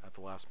more, at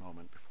the last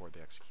moment before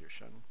the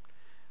execution.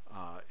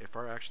 If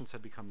our actions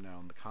had become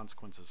known, the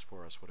consequences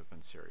for us would have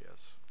been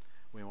serious.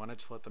 We wanted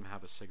to let them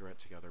have a cigarette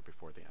together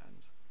before the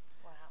end."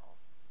 Wow.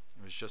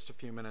 It was just a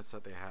few minutes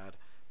that they had,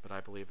 but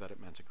I believe that it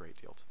meant a great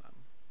deal to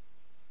them.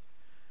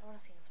 I want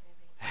to see this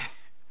movie.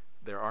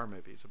 There are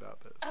movies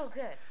about this. Oh,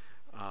 good.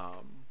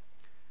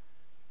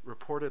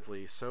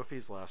 Reportedly,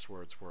 Sophie's last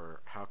words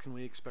were, "How can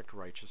we expect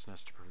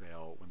righteousness to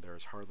prevail when there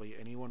is hardly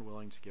anyone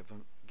willing to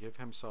give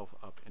himself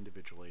up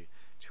individually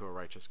to a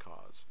righteous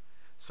cause?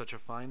 Such a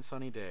fine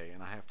sunny day,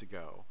 and I have to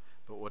go,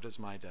 but what does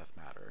my death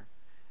matter?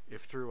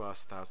 If through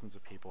us thousands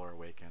of people are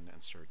awakened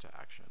and stirred to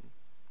action."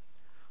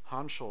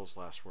 Hans Scholl's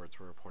last words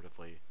were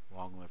reportedly,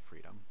 "Long live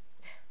freedom."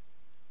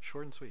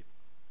 Short and sweet.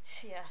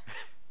 Yeah.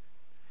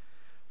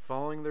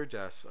 Following their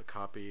deaths, a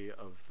copy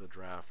of the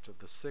draft of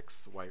the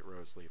sixth White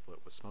Rose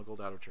leaflet was smuggled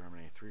out of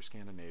Germany through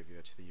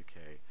Scandinavia to the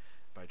UK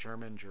by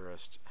German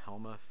jurist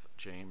Helmuth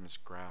James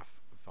Graf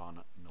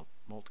von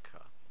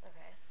Moltke,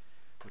 Okay.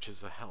 which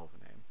is a hell of a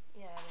name.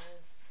 Yeah, it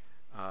is.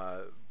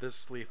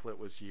 This leaflet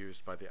was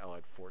used by the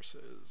Allied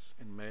forces.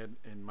 In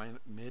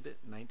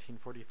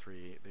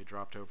mid-1943, they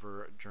dropped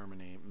over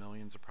Germany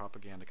millions of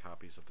propaganda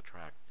copies of the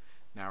tract,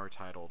 now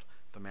retitled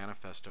The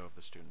Manifesto of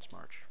the Students'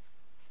 March.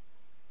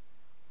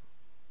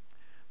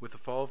 With the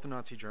fall of the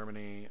Nazi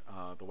Germany,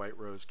 the White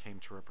Rose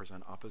came to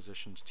represent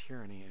opposition to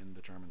tyranny in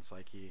the German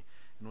psyche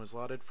and was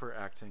lauded for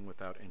acting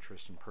without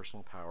interest in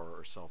personal power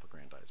or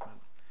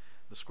self-aggrandizement.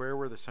 The square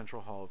where the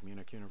Central Hall of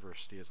Munich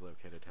University is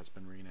located has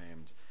been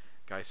renamed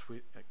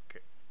Geschwister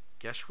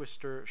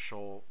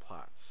Scholl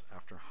Platz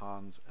after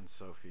Hans and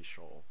Sophie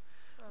Scholl.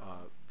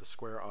 The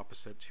square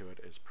opposite to it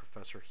is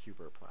Professor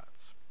Huber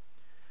Platz.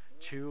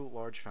 Two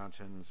large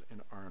fountains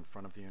are in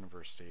front of the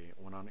university,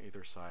 one on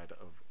either side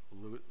of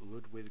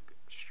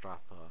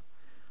Ludwigstrasse.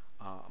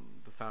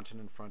 The fountain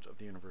in front of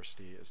the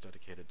university is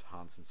dedicated to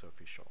Hans and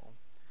Sophie Scholl.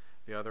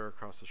 The other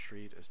across the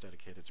street is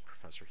dedicated to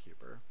Professor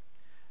Huber.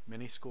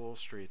 Many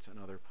schools, streets, and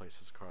other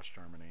places across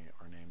Germany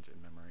are named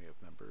in memory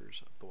of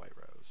members of the White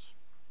Rose.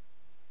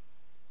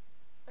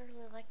 I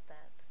really like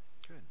that.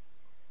 Good.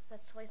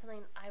 That's totally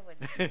something I would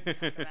talk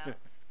about.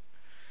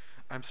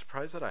 I'm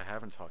surprised that I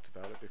haven't talked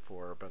about it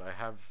before, but I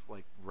have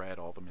read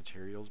all the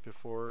materials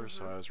before,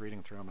 so I was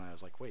reading through them and I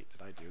was like, wait,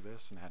 did I do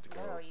this? And I had to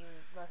go. No, you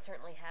most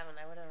certainly haven't.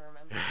 I would have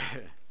remembered.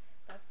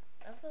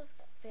 That's a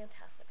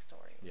fantastic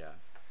story. Yeah.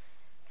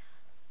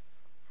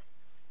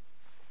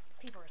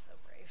 People are so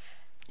brave.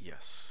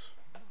 Yes.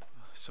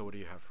 So what do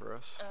you have for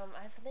us?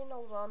 I have something a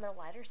little on the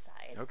lighter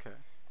side. Okay.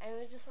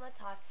 I just want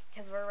to talk,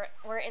 because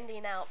we're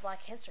ending out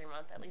Black History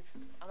Month, at least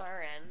on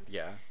our end.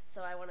 Yeah.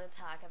 So I want to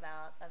talk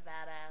about a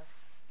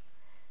badass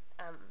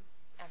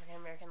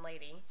African-American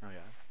lady. Oh,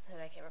 yeah. Who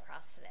I came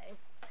across today.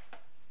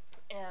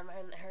 And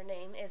her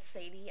name is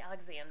Sadie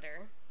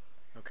Alexander.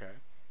 Okay.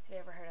 Have you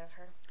ever heard of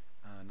her?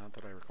 Not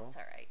that I recall. It's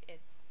alright.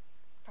 It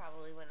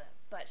probably wouldn't.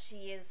 But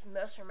she is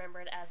most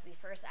remembered as the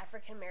first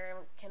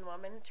African-American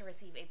woman to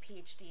receive a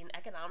PhD in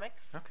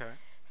economics. Okay.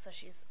 So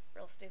she's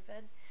real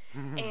stupid.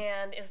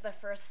 And is the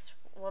first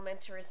woman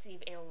to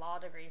receive a law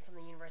degree from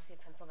the University of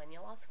Pennsylvania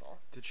Law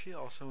School. Did she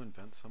also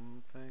invent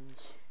some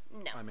things?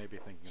 No. I may be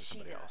thinking of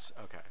somebody else.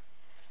 Okay.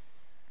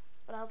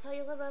 But I'll tell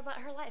you a little bit about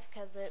her life,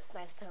 because it's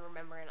nice to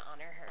remember and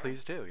honor her.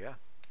 Please do, yeah.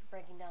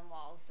 Breaking down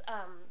walls.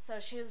 So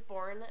she was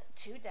born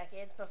 2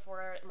 decades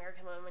before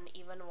American women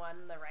even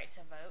won the right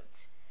to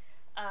vote.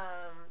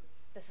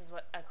 This is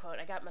what a quote.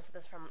 I got most of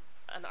this from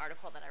an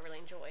article that I really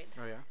enjoyed.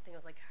 Oh, yeah? I think it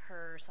was like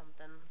her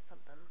something.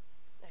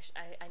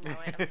 I know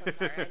it. I'm so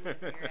sorry. I need to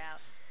figure it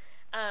out.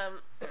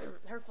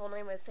 Her full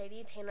name was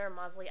Sadie Taylor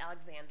Mosley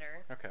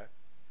Alexander. Okay.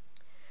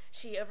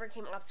 She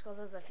overcame obstacles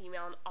as a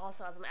female and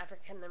also as an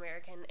African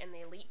American in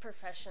the elite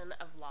profession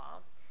of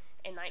law.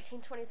 In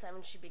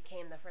 1927, she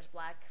became the first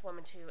black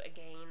woman to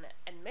gain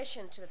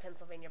admission to the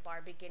Pennsylvania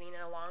bar, beginning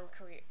a long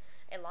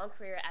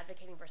career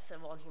advocating for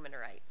civil and human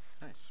rights.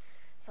 Nice.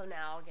 So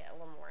now I'll get a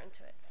little more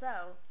into it.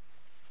 So,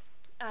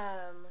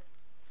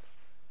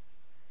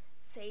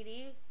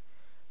 Sadie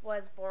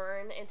was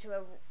born into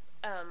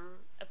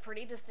a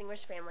pretty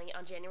distinguished family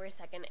on January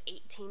 2nd,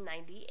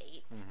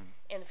 1898,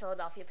 in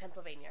Philadelphia,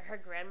 Pennsylvania. Her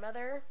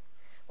grandmother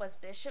was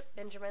Bishop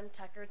Benjamin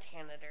Tucker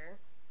Tanader.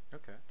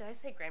 Okay. Did I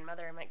say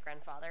grandmother? I meant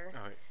grandfather.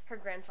 Oh, wait. Her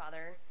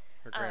grandfather.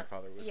 Her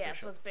grandfather was yes,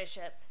 Bishop. was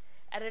Bishop,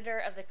 editor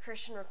of the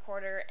Christian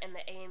Recorder and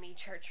the A&E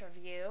Church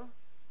Review.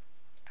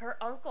 Her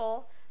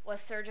uncle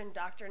was Surgeon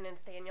Dr.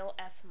 Nathaniel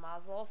F.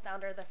 Mazel,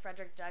 founder of the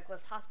Frederick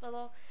Douglass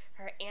Hospital.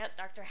 Her aunt,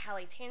 Dr.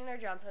 Hallie Tanner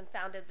Johnson,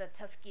 founded the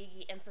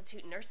Tuskegee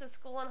Institute Nurses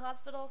School and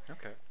Hospital.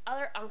 Okay.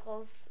 Other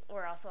uncles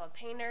were also a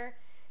painter.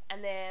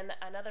 And then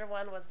another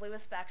one was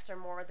Lewis Baxter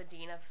Moore, the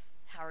dean of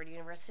Howard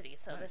University.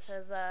 So Nice. This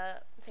is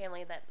a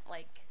family that,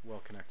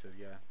 well connected,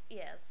 yeah.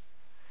 yes.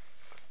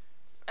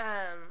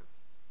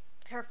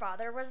 Her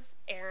father was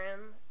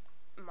Aaron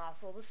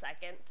Mossel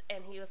II,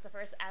 and he was the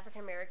first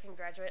African-American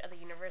graduate of the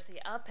University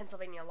of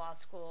Pennsylvania Law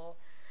School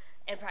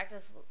and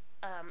practiced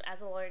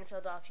as a lawyer in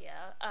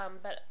Philadelphia.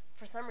 But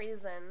for some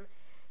reason,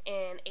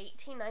 in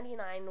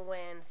 1899,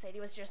 when Sadie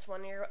was just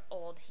 1 year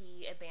old,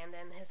 he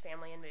abandoned his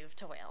family and moved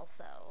to Wales.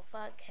 So,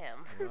 fuck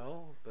him.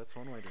 Well, that's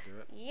one way to do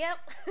it.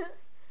 Yep.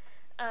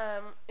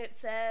 It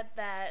said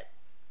that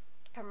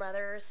her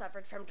mother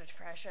suffered from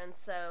depression,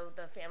 so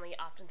the family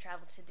often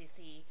traveled to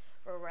D.C.,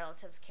 where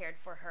relatives cared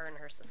for her and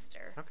her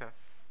sister. Okay.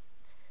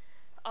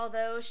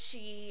 Although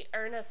she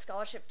earned a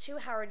scholarship to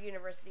Howard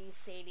University,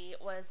 Sadie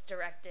was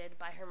directed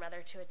by her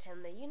mother to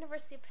attend the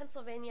University of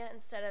Pennsylvania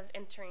instead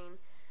entering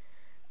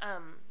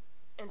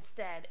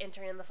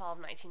in the fall of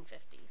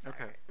 1950.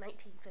 Okay.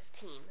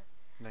 1915.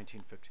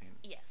 1915.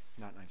 Yes.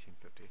 Not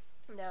 1950.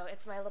 No,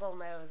 it's my little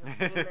nose. It's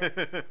being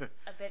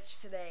a bitch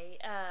today.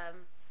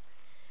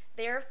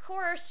 There, of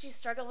course, she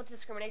struggled with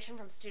discrimination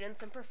from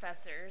students and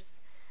professors.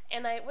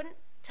 And I wouldn't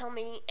tell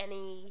me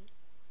any,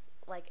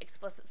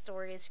 explicit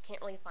stories. You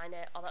can't really find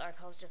it. All the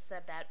articles just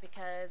said that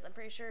because I'm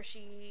pretty sure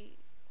she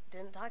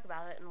didn't talk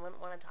about it and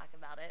wouldn't want to talk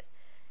about it,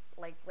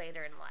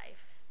 later in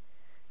life.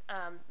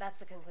 That's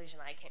the conclusion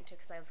I came to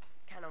because I was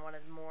kind of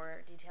wanted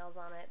more details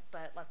on it.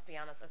 But let's be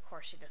honest, of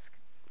course,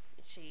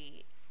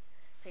 she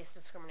faced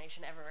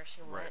discrimination everywhere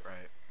she went.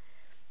 Right.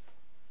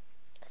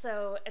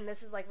 So, and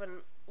this is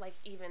when,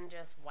 even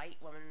just white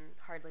women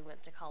hardly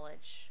went to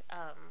college,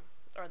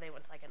 or they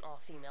went to, an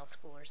all-female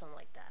school or something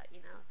like that,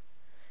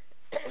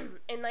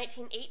 In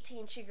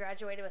 1918, she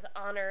graduated with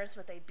honors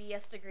with a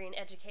BS degree in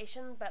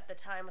education, but at the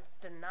time was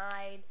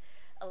denied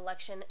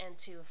election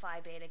into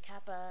Phi Beta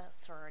Kappa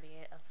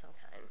sorority of some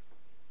kind.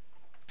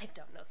 I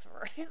don't know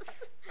sororities.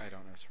 I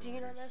don't know sororities. Do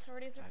you know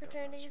sororities or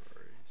fraternities? I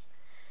don't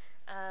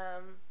know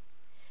sororities.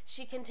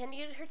 She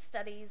continued her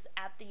studies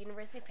at the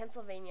University of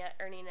Pennsylvania,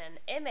 earning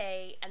an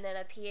MA and then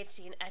a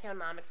PhD in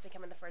economics,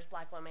 becoming the first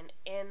black woman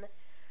in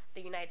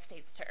the United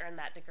States to earn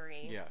that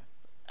degree. Yeah.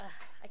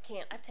 I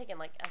can't. I've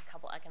taken a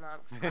couple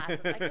economics classes.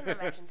 I can't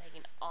imagine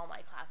taking all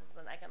my classes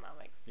in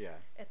economics. Yeah.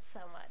 It's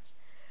so much.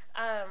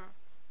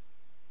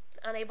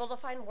 Unable to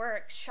find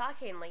work,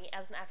 shockingly,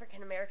 as an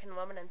African-American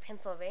woman in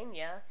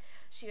Pennsylvania,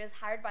 she was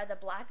hired by the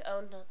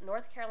black-owned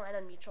North Carolina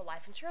Mutual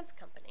Life Insurance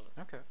Company.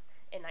 Okay.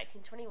 In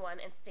 1921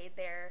 and stayed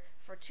there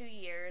for 2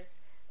 years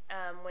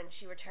when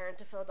she returned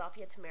to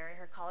Philadelphia to marry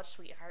her college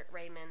sweetheart,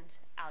 Raymond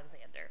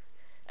Alexander,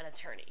 an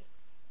attorney.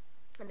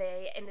 And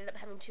they ended up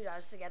having 2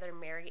 daughters together,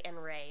 Mary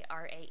and Ray,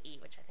 R-A-E,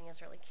 which I think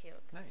is really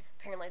cute. Nice.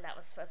 Apparently that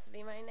was supposed to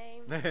be my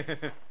name, and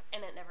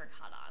it never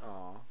caught on,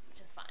 Aw.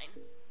 which is fine.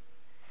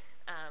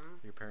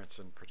 Your parents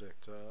didn't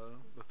predict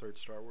the third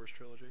Star Wars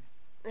trilogy?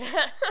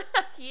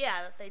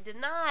 Yeah, they did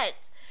not.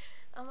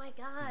 Oh my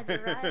god,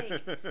 you're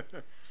right.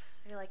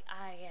 You're like,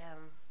 I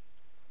am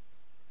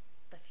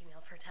the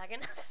female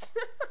protagonist.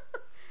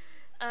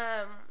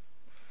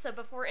 So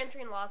before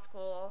entering law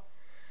school,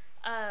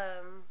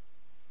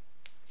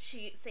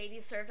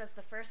 Sadie served as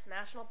the first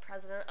national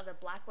president of the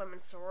Black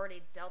Women's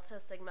Sorority Delta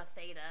Sigma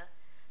Theta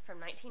from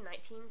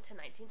 1919 to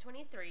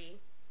 1923.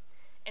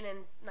 And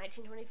in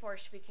 1924,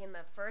 she became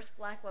the first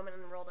black woman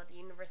enrolled at the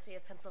University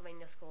of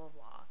Pennsylvania School of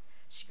Law.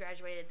 She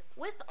graduated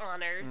with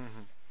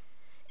honors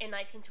in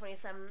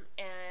 1927,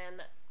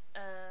 and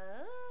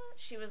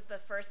she was the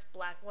first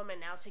black woman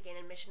now to gain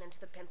admission into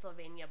the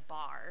Pennsylvania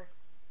bar.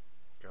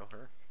 Go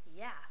her.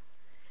 Yeah.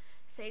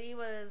 Sadie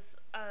was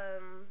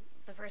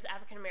the first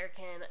African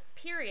American,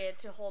 period,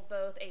 to hold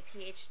both a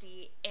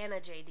PhD and a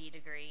JD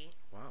degree.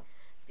 Wow.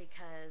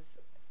 Because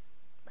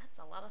that's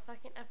a lot of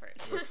fucking effort.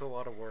 That's a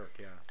lot of work,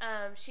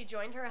 yeah. She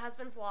joined her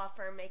husband's law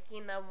firm,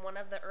 making them one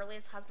of the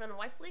earliest husband and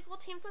wife legal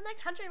teams in the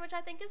country, which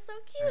I think is so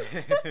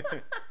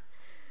cute.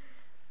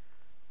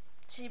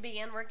 She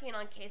began working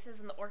on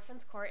cases in the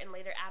Orphans Court and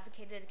later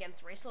advocated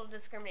against racial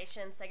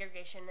discrimination,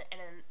 segregation,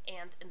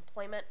 and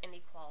employment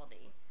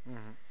inequality.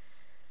 Mm-hmm.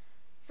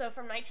 So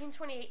from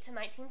 1928 to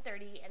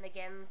 1930, and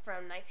again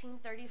from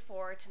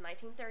 1934 to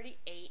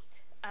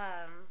 1938,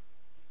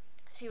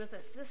 She was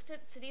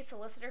assistant city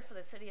solicitor for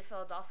the city of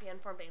Philadelphia and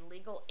formed a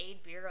legal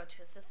aid bureau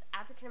to assist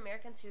African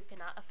Americans who could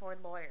not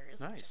afford lawyers.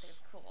 Nice. Which I think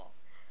is cool.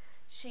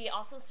 She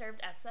also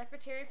served as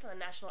secretary for the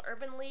National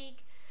Urban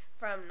League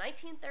from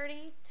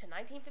 1930 to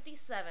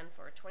 1957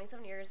 for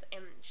 27 years,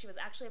 and she was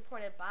actually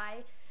appointed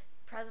by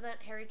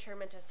President Harry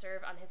Truman to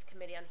serve on his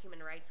Committee on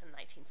Human Rights in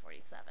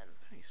 1947.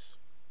 Nice.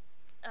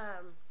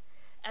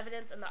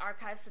 Evidence in the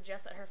archive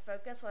suggests that her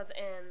focus was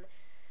in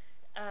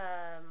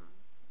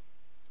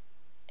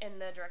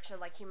the direction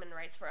of human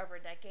rights for over a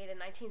decade. In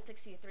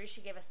 1963,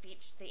 she gave a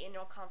speech to the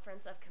annual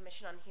conference of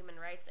Commission on Human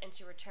Rights, and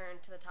she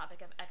returned to the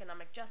topic of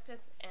economic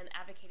justice and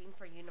advocating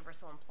for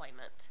universal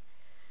employment.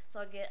 So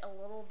I'll get a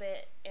little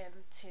bit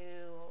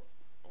into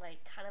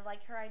kind of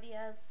her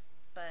ideas,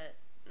 but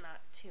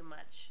not too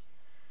much.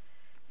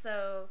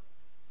 So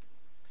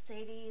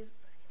Sadie's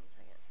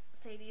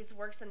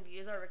works and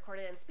views are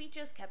recorded in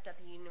speeches kept at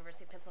the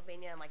University of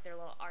Pennsylvania and their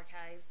little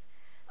archives.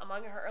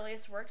 Among her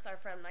earliest works are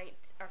from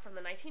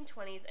the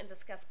 1920s and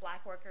discuss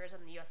black workers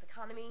and the U.S.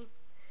 economy.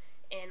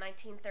 In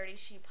 1930,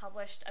 she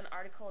published an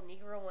article,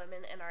 Negro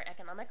Women and Our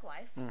Economic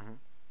Life,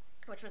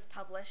 which was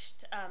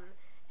published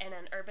in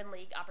an Urban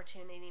League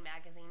Opportunity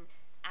magazine,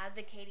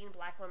 advocating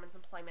black women's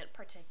employment,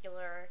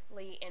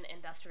 particularly in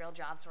industrial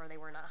jobs where they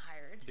were not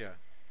hired. Yeah.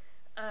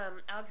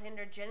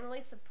 Alexander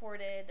generally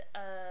supported,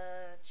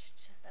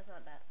 that's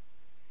not that.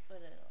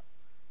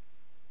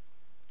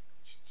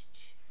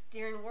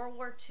 During World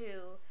War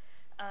II,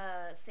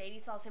 Sadie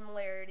saw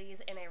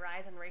similarities in a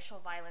rise in racial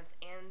violence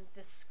and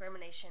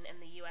discrimination in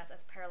the U.S.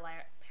 as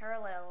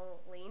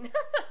paralleling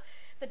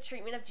the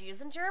treatment of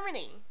Jews in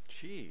Germany.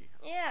 Gee.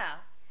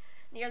 Yeah.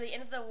 Near the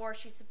end of the war,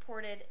 she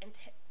supported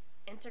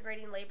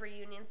integrating labor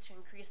unions to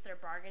increase their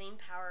bargaining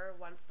power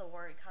once the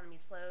war economy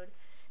slowed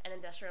and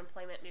industrial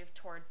employment moved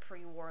toward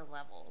pre-war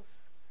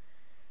levels.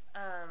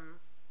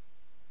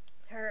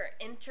 Her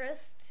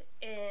interest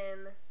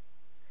in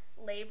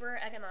labor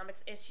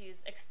economics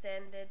issues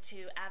extended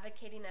to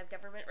advocating of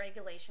government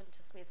regulation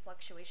to smooth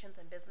fluctuations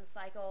in business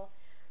cycle,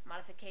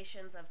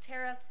 modifications of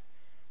tariffs,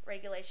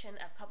 regulation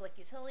of public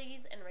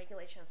utilities, and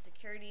regulation of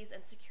securities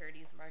and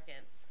securities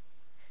markets.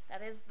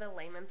 That is the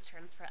layman's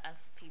terms for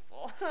us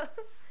people.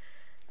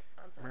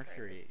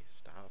 Mercury,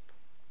 stop.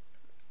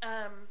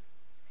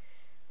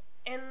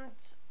 And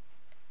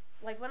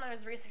when I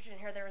was researching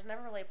her, there was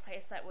never really a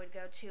place that would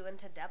go too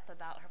into depth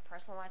about her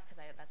personal life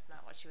because that's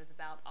not what she was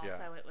about.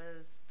 Also, It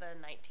was the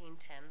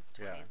 1910s,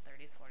 20s,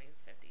 30s,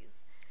 40s,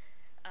 50s.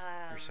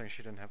 You're saying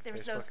she didn't have there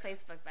Facebook? was no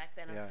Facebook back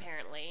then,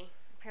 apparently.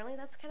 Apparently,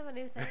 that's kind of a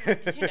new thing.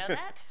 Did you know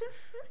that?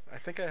 I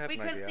think I have We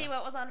an idea. couldn't see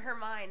what was on her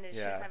mind as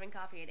she was having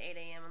coffee at 8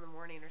 a.m. in the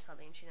morning or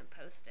something, and she didn't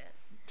post it.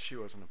 She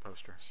wasn't a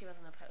poster. She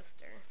wasn't a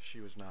poster.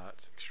 She was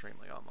not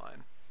extremely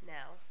online.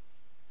 No.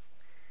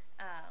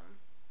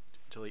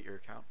 Delete your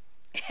account.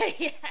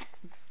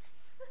 Yes.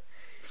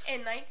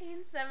 In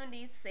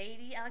 1970,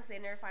 Sadie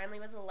Alexander finally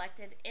was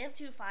elected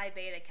into Phi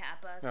Beta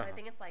Kappa, so I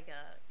think it's like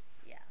a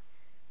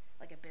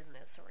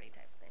business sorority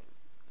type thing,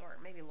 or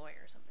maybe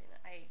lawyer or something.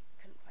 I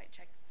couldn't quite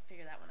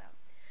figure that one out.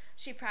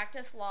 She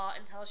practiced law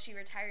until she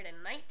retired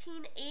in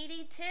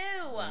 1982.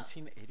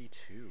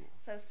 1982.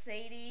 So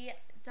Sadie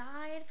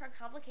died from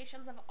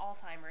complications of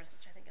Alzheimer's,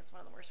 which I think is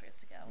one of the worst ways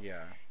to go.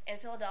 Yeah. In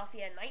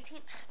Philadelphia in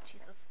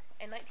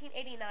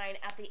 1989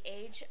 at the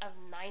age of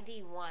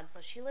 91.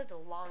 So she lived a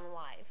long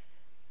life.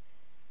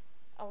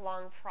 A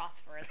long,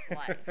 prosperous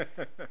life.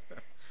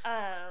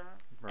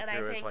 And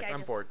I think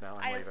I'm bored now.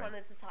 I just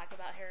wanted to talk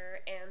about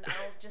her, and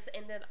I'll just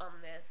end it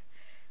on this.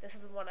 This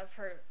is one of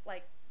her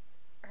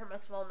her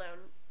most well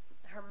known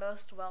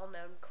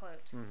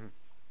quote. Mm-hmm.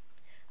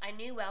 I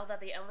knew well that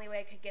the only way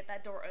I could get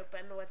that door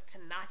open was to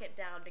knock it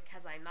down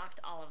because I knocked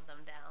all of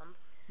them down.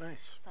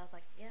 Nice. So I was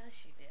like, yeah,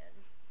 she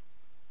did.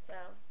 So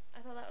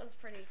I thought that was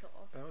pretty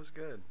cool. That was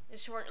good.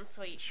 It's short and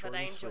sweet, but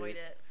I enjoyed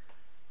it.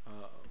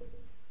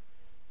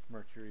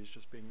 Mercury's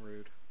just being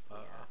rude.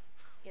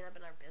 Get up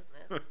in our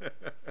business.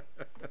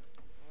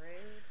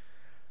 Rude.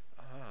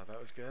 That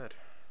was good.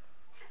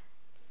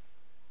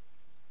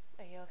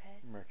 Are you okay?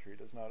 Mercury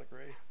does not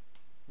agree.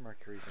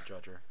 Mercury's a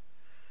judger.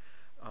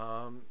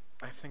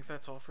 I think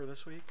that's all for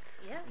this week.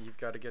 Yeah. You've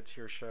got to get to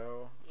your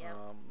show. Yeah.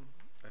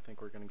 I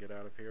think we're going to get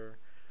out of here.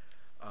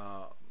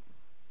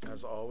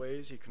 As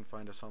always, you can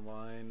find us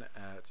online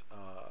at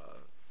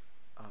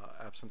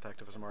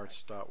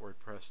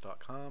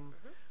absinthactivismarts.wordpress.com.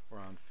 We're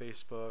on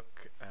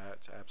Facebook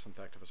at Absinthe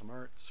Activism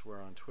Arts.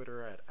 We're on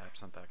Twitter at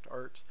Absinthe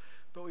Art,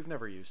 but we've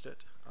never used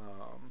it.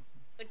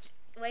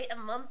 Wait a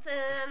month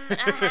and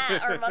a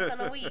half, or a month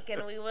and a week,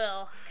 and we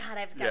will. God,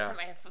 I've got on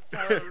my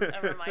phone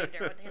a reminder.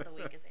 What day of the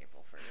week is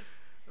April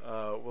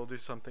 1st? We'll do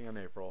something in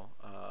April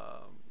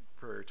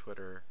for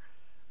Twitter.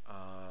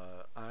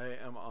 I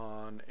am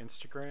on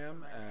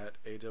Instagram at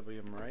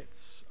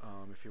AWMRights.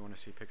 If you want to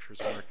see pictures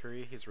of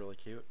Mercury, he's really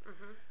cute.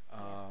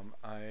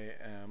 I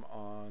am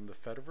on the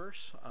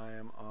Fediverse. I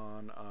am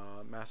on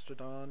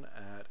Mastodon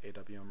at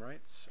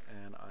AWMRights,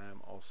 and I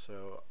am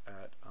also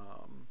at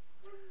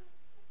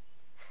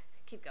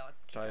Keep going.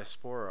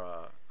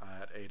 Diaspora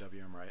at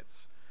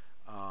AWMRights.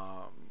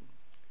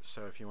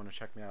 So if you want to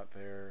check me out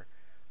there,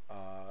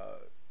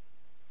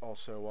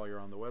 also while you're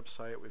on the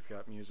website, we've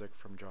got music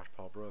from Josh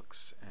Paul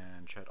Brooks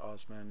and Chet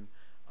Osman.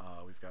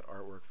 We've got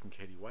artwork from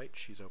Katie White.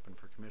 She's open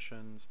for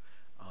commissions.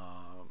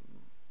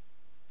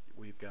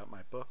 We've got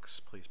my books.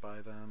 Please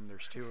buy them.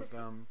 There's 2 of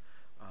them.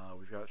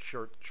 We've got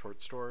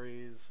short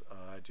stories.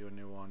 I do a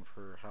new one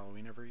for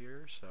Halloween every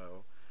year,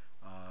 so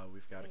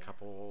we've got a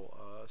couple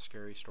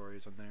scary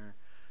stories in there.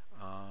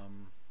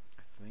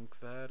 I think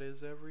that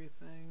is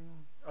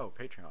everything. Oh,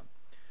 Patreon.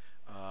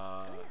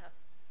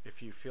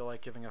 If you feel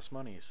like giving us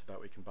money so that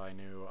we can buy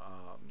new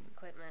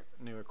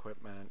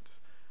equipment,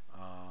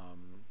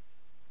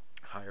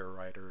 hire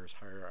writers,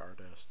 hire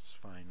artists,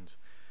 find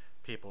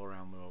people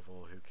around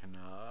Louisville who can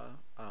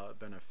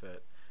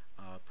benefit,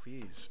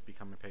 please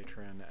become a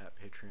patron at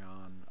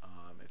Patreon.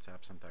 It's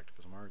Absinthe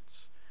Activism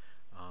Arts.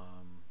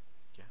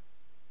 Yeah,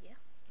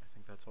 I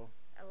think that's all.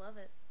 I love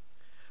it.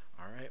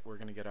 All right, we're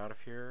gonna get out of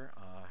here.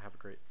 Have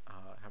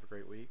a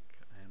great week,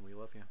 and we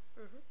love you.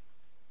 Mm-hmm.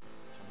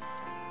 Until next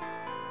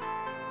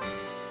time.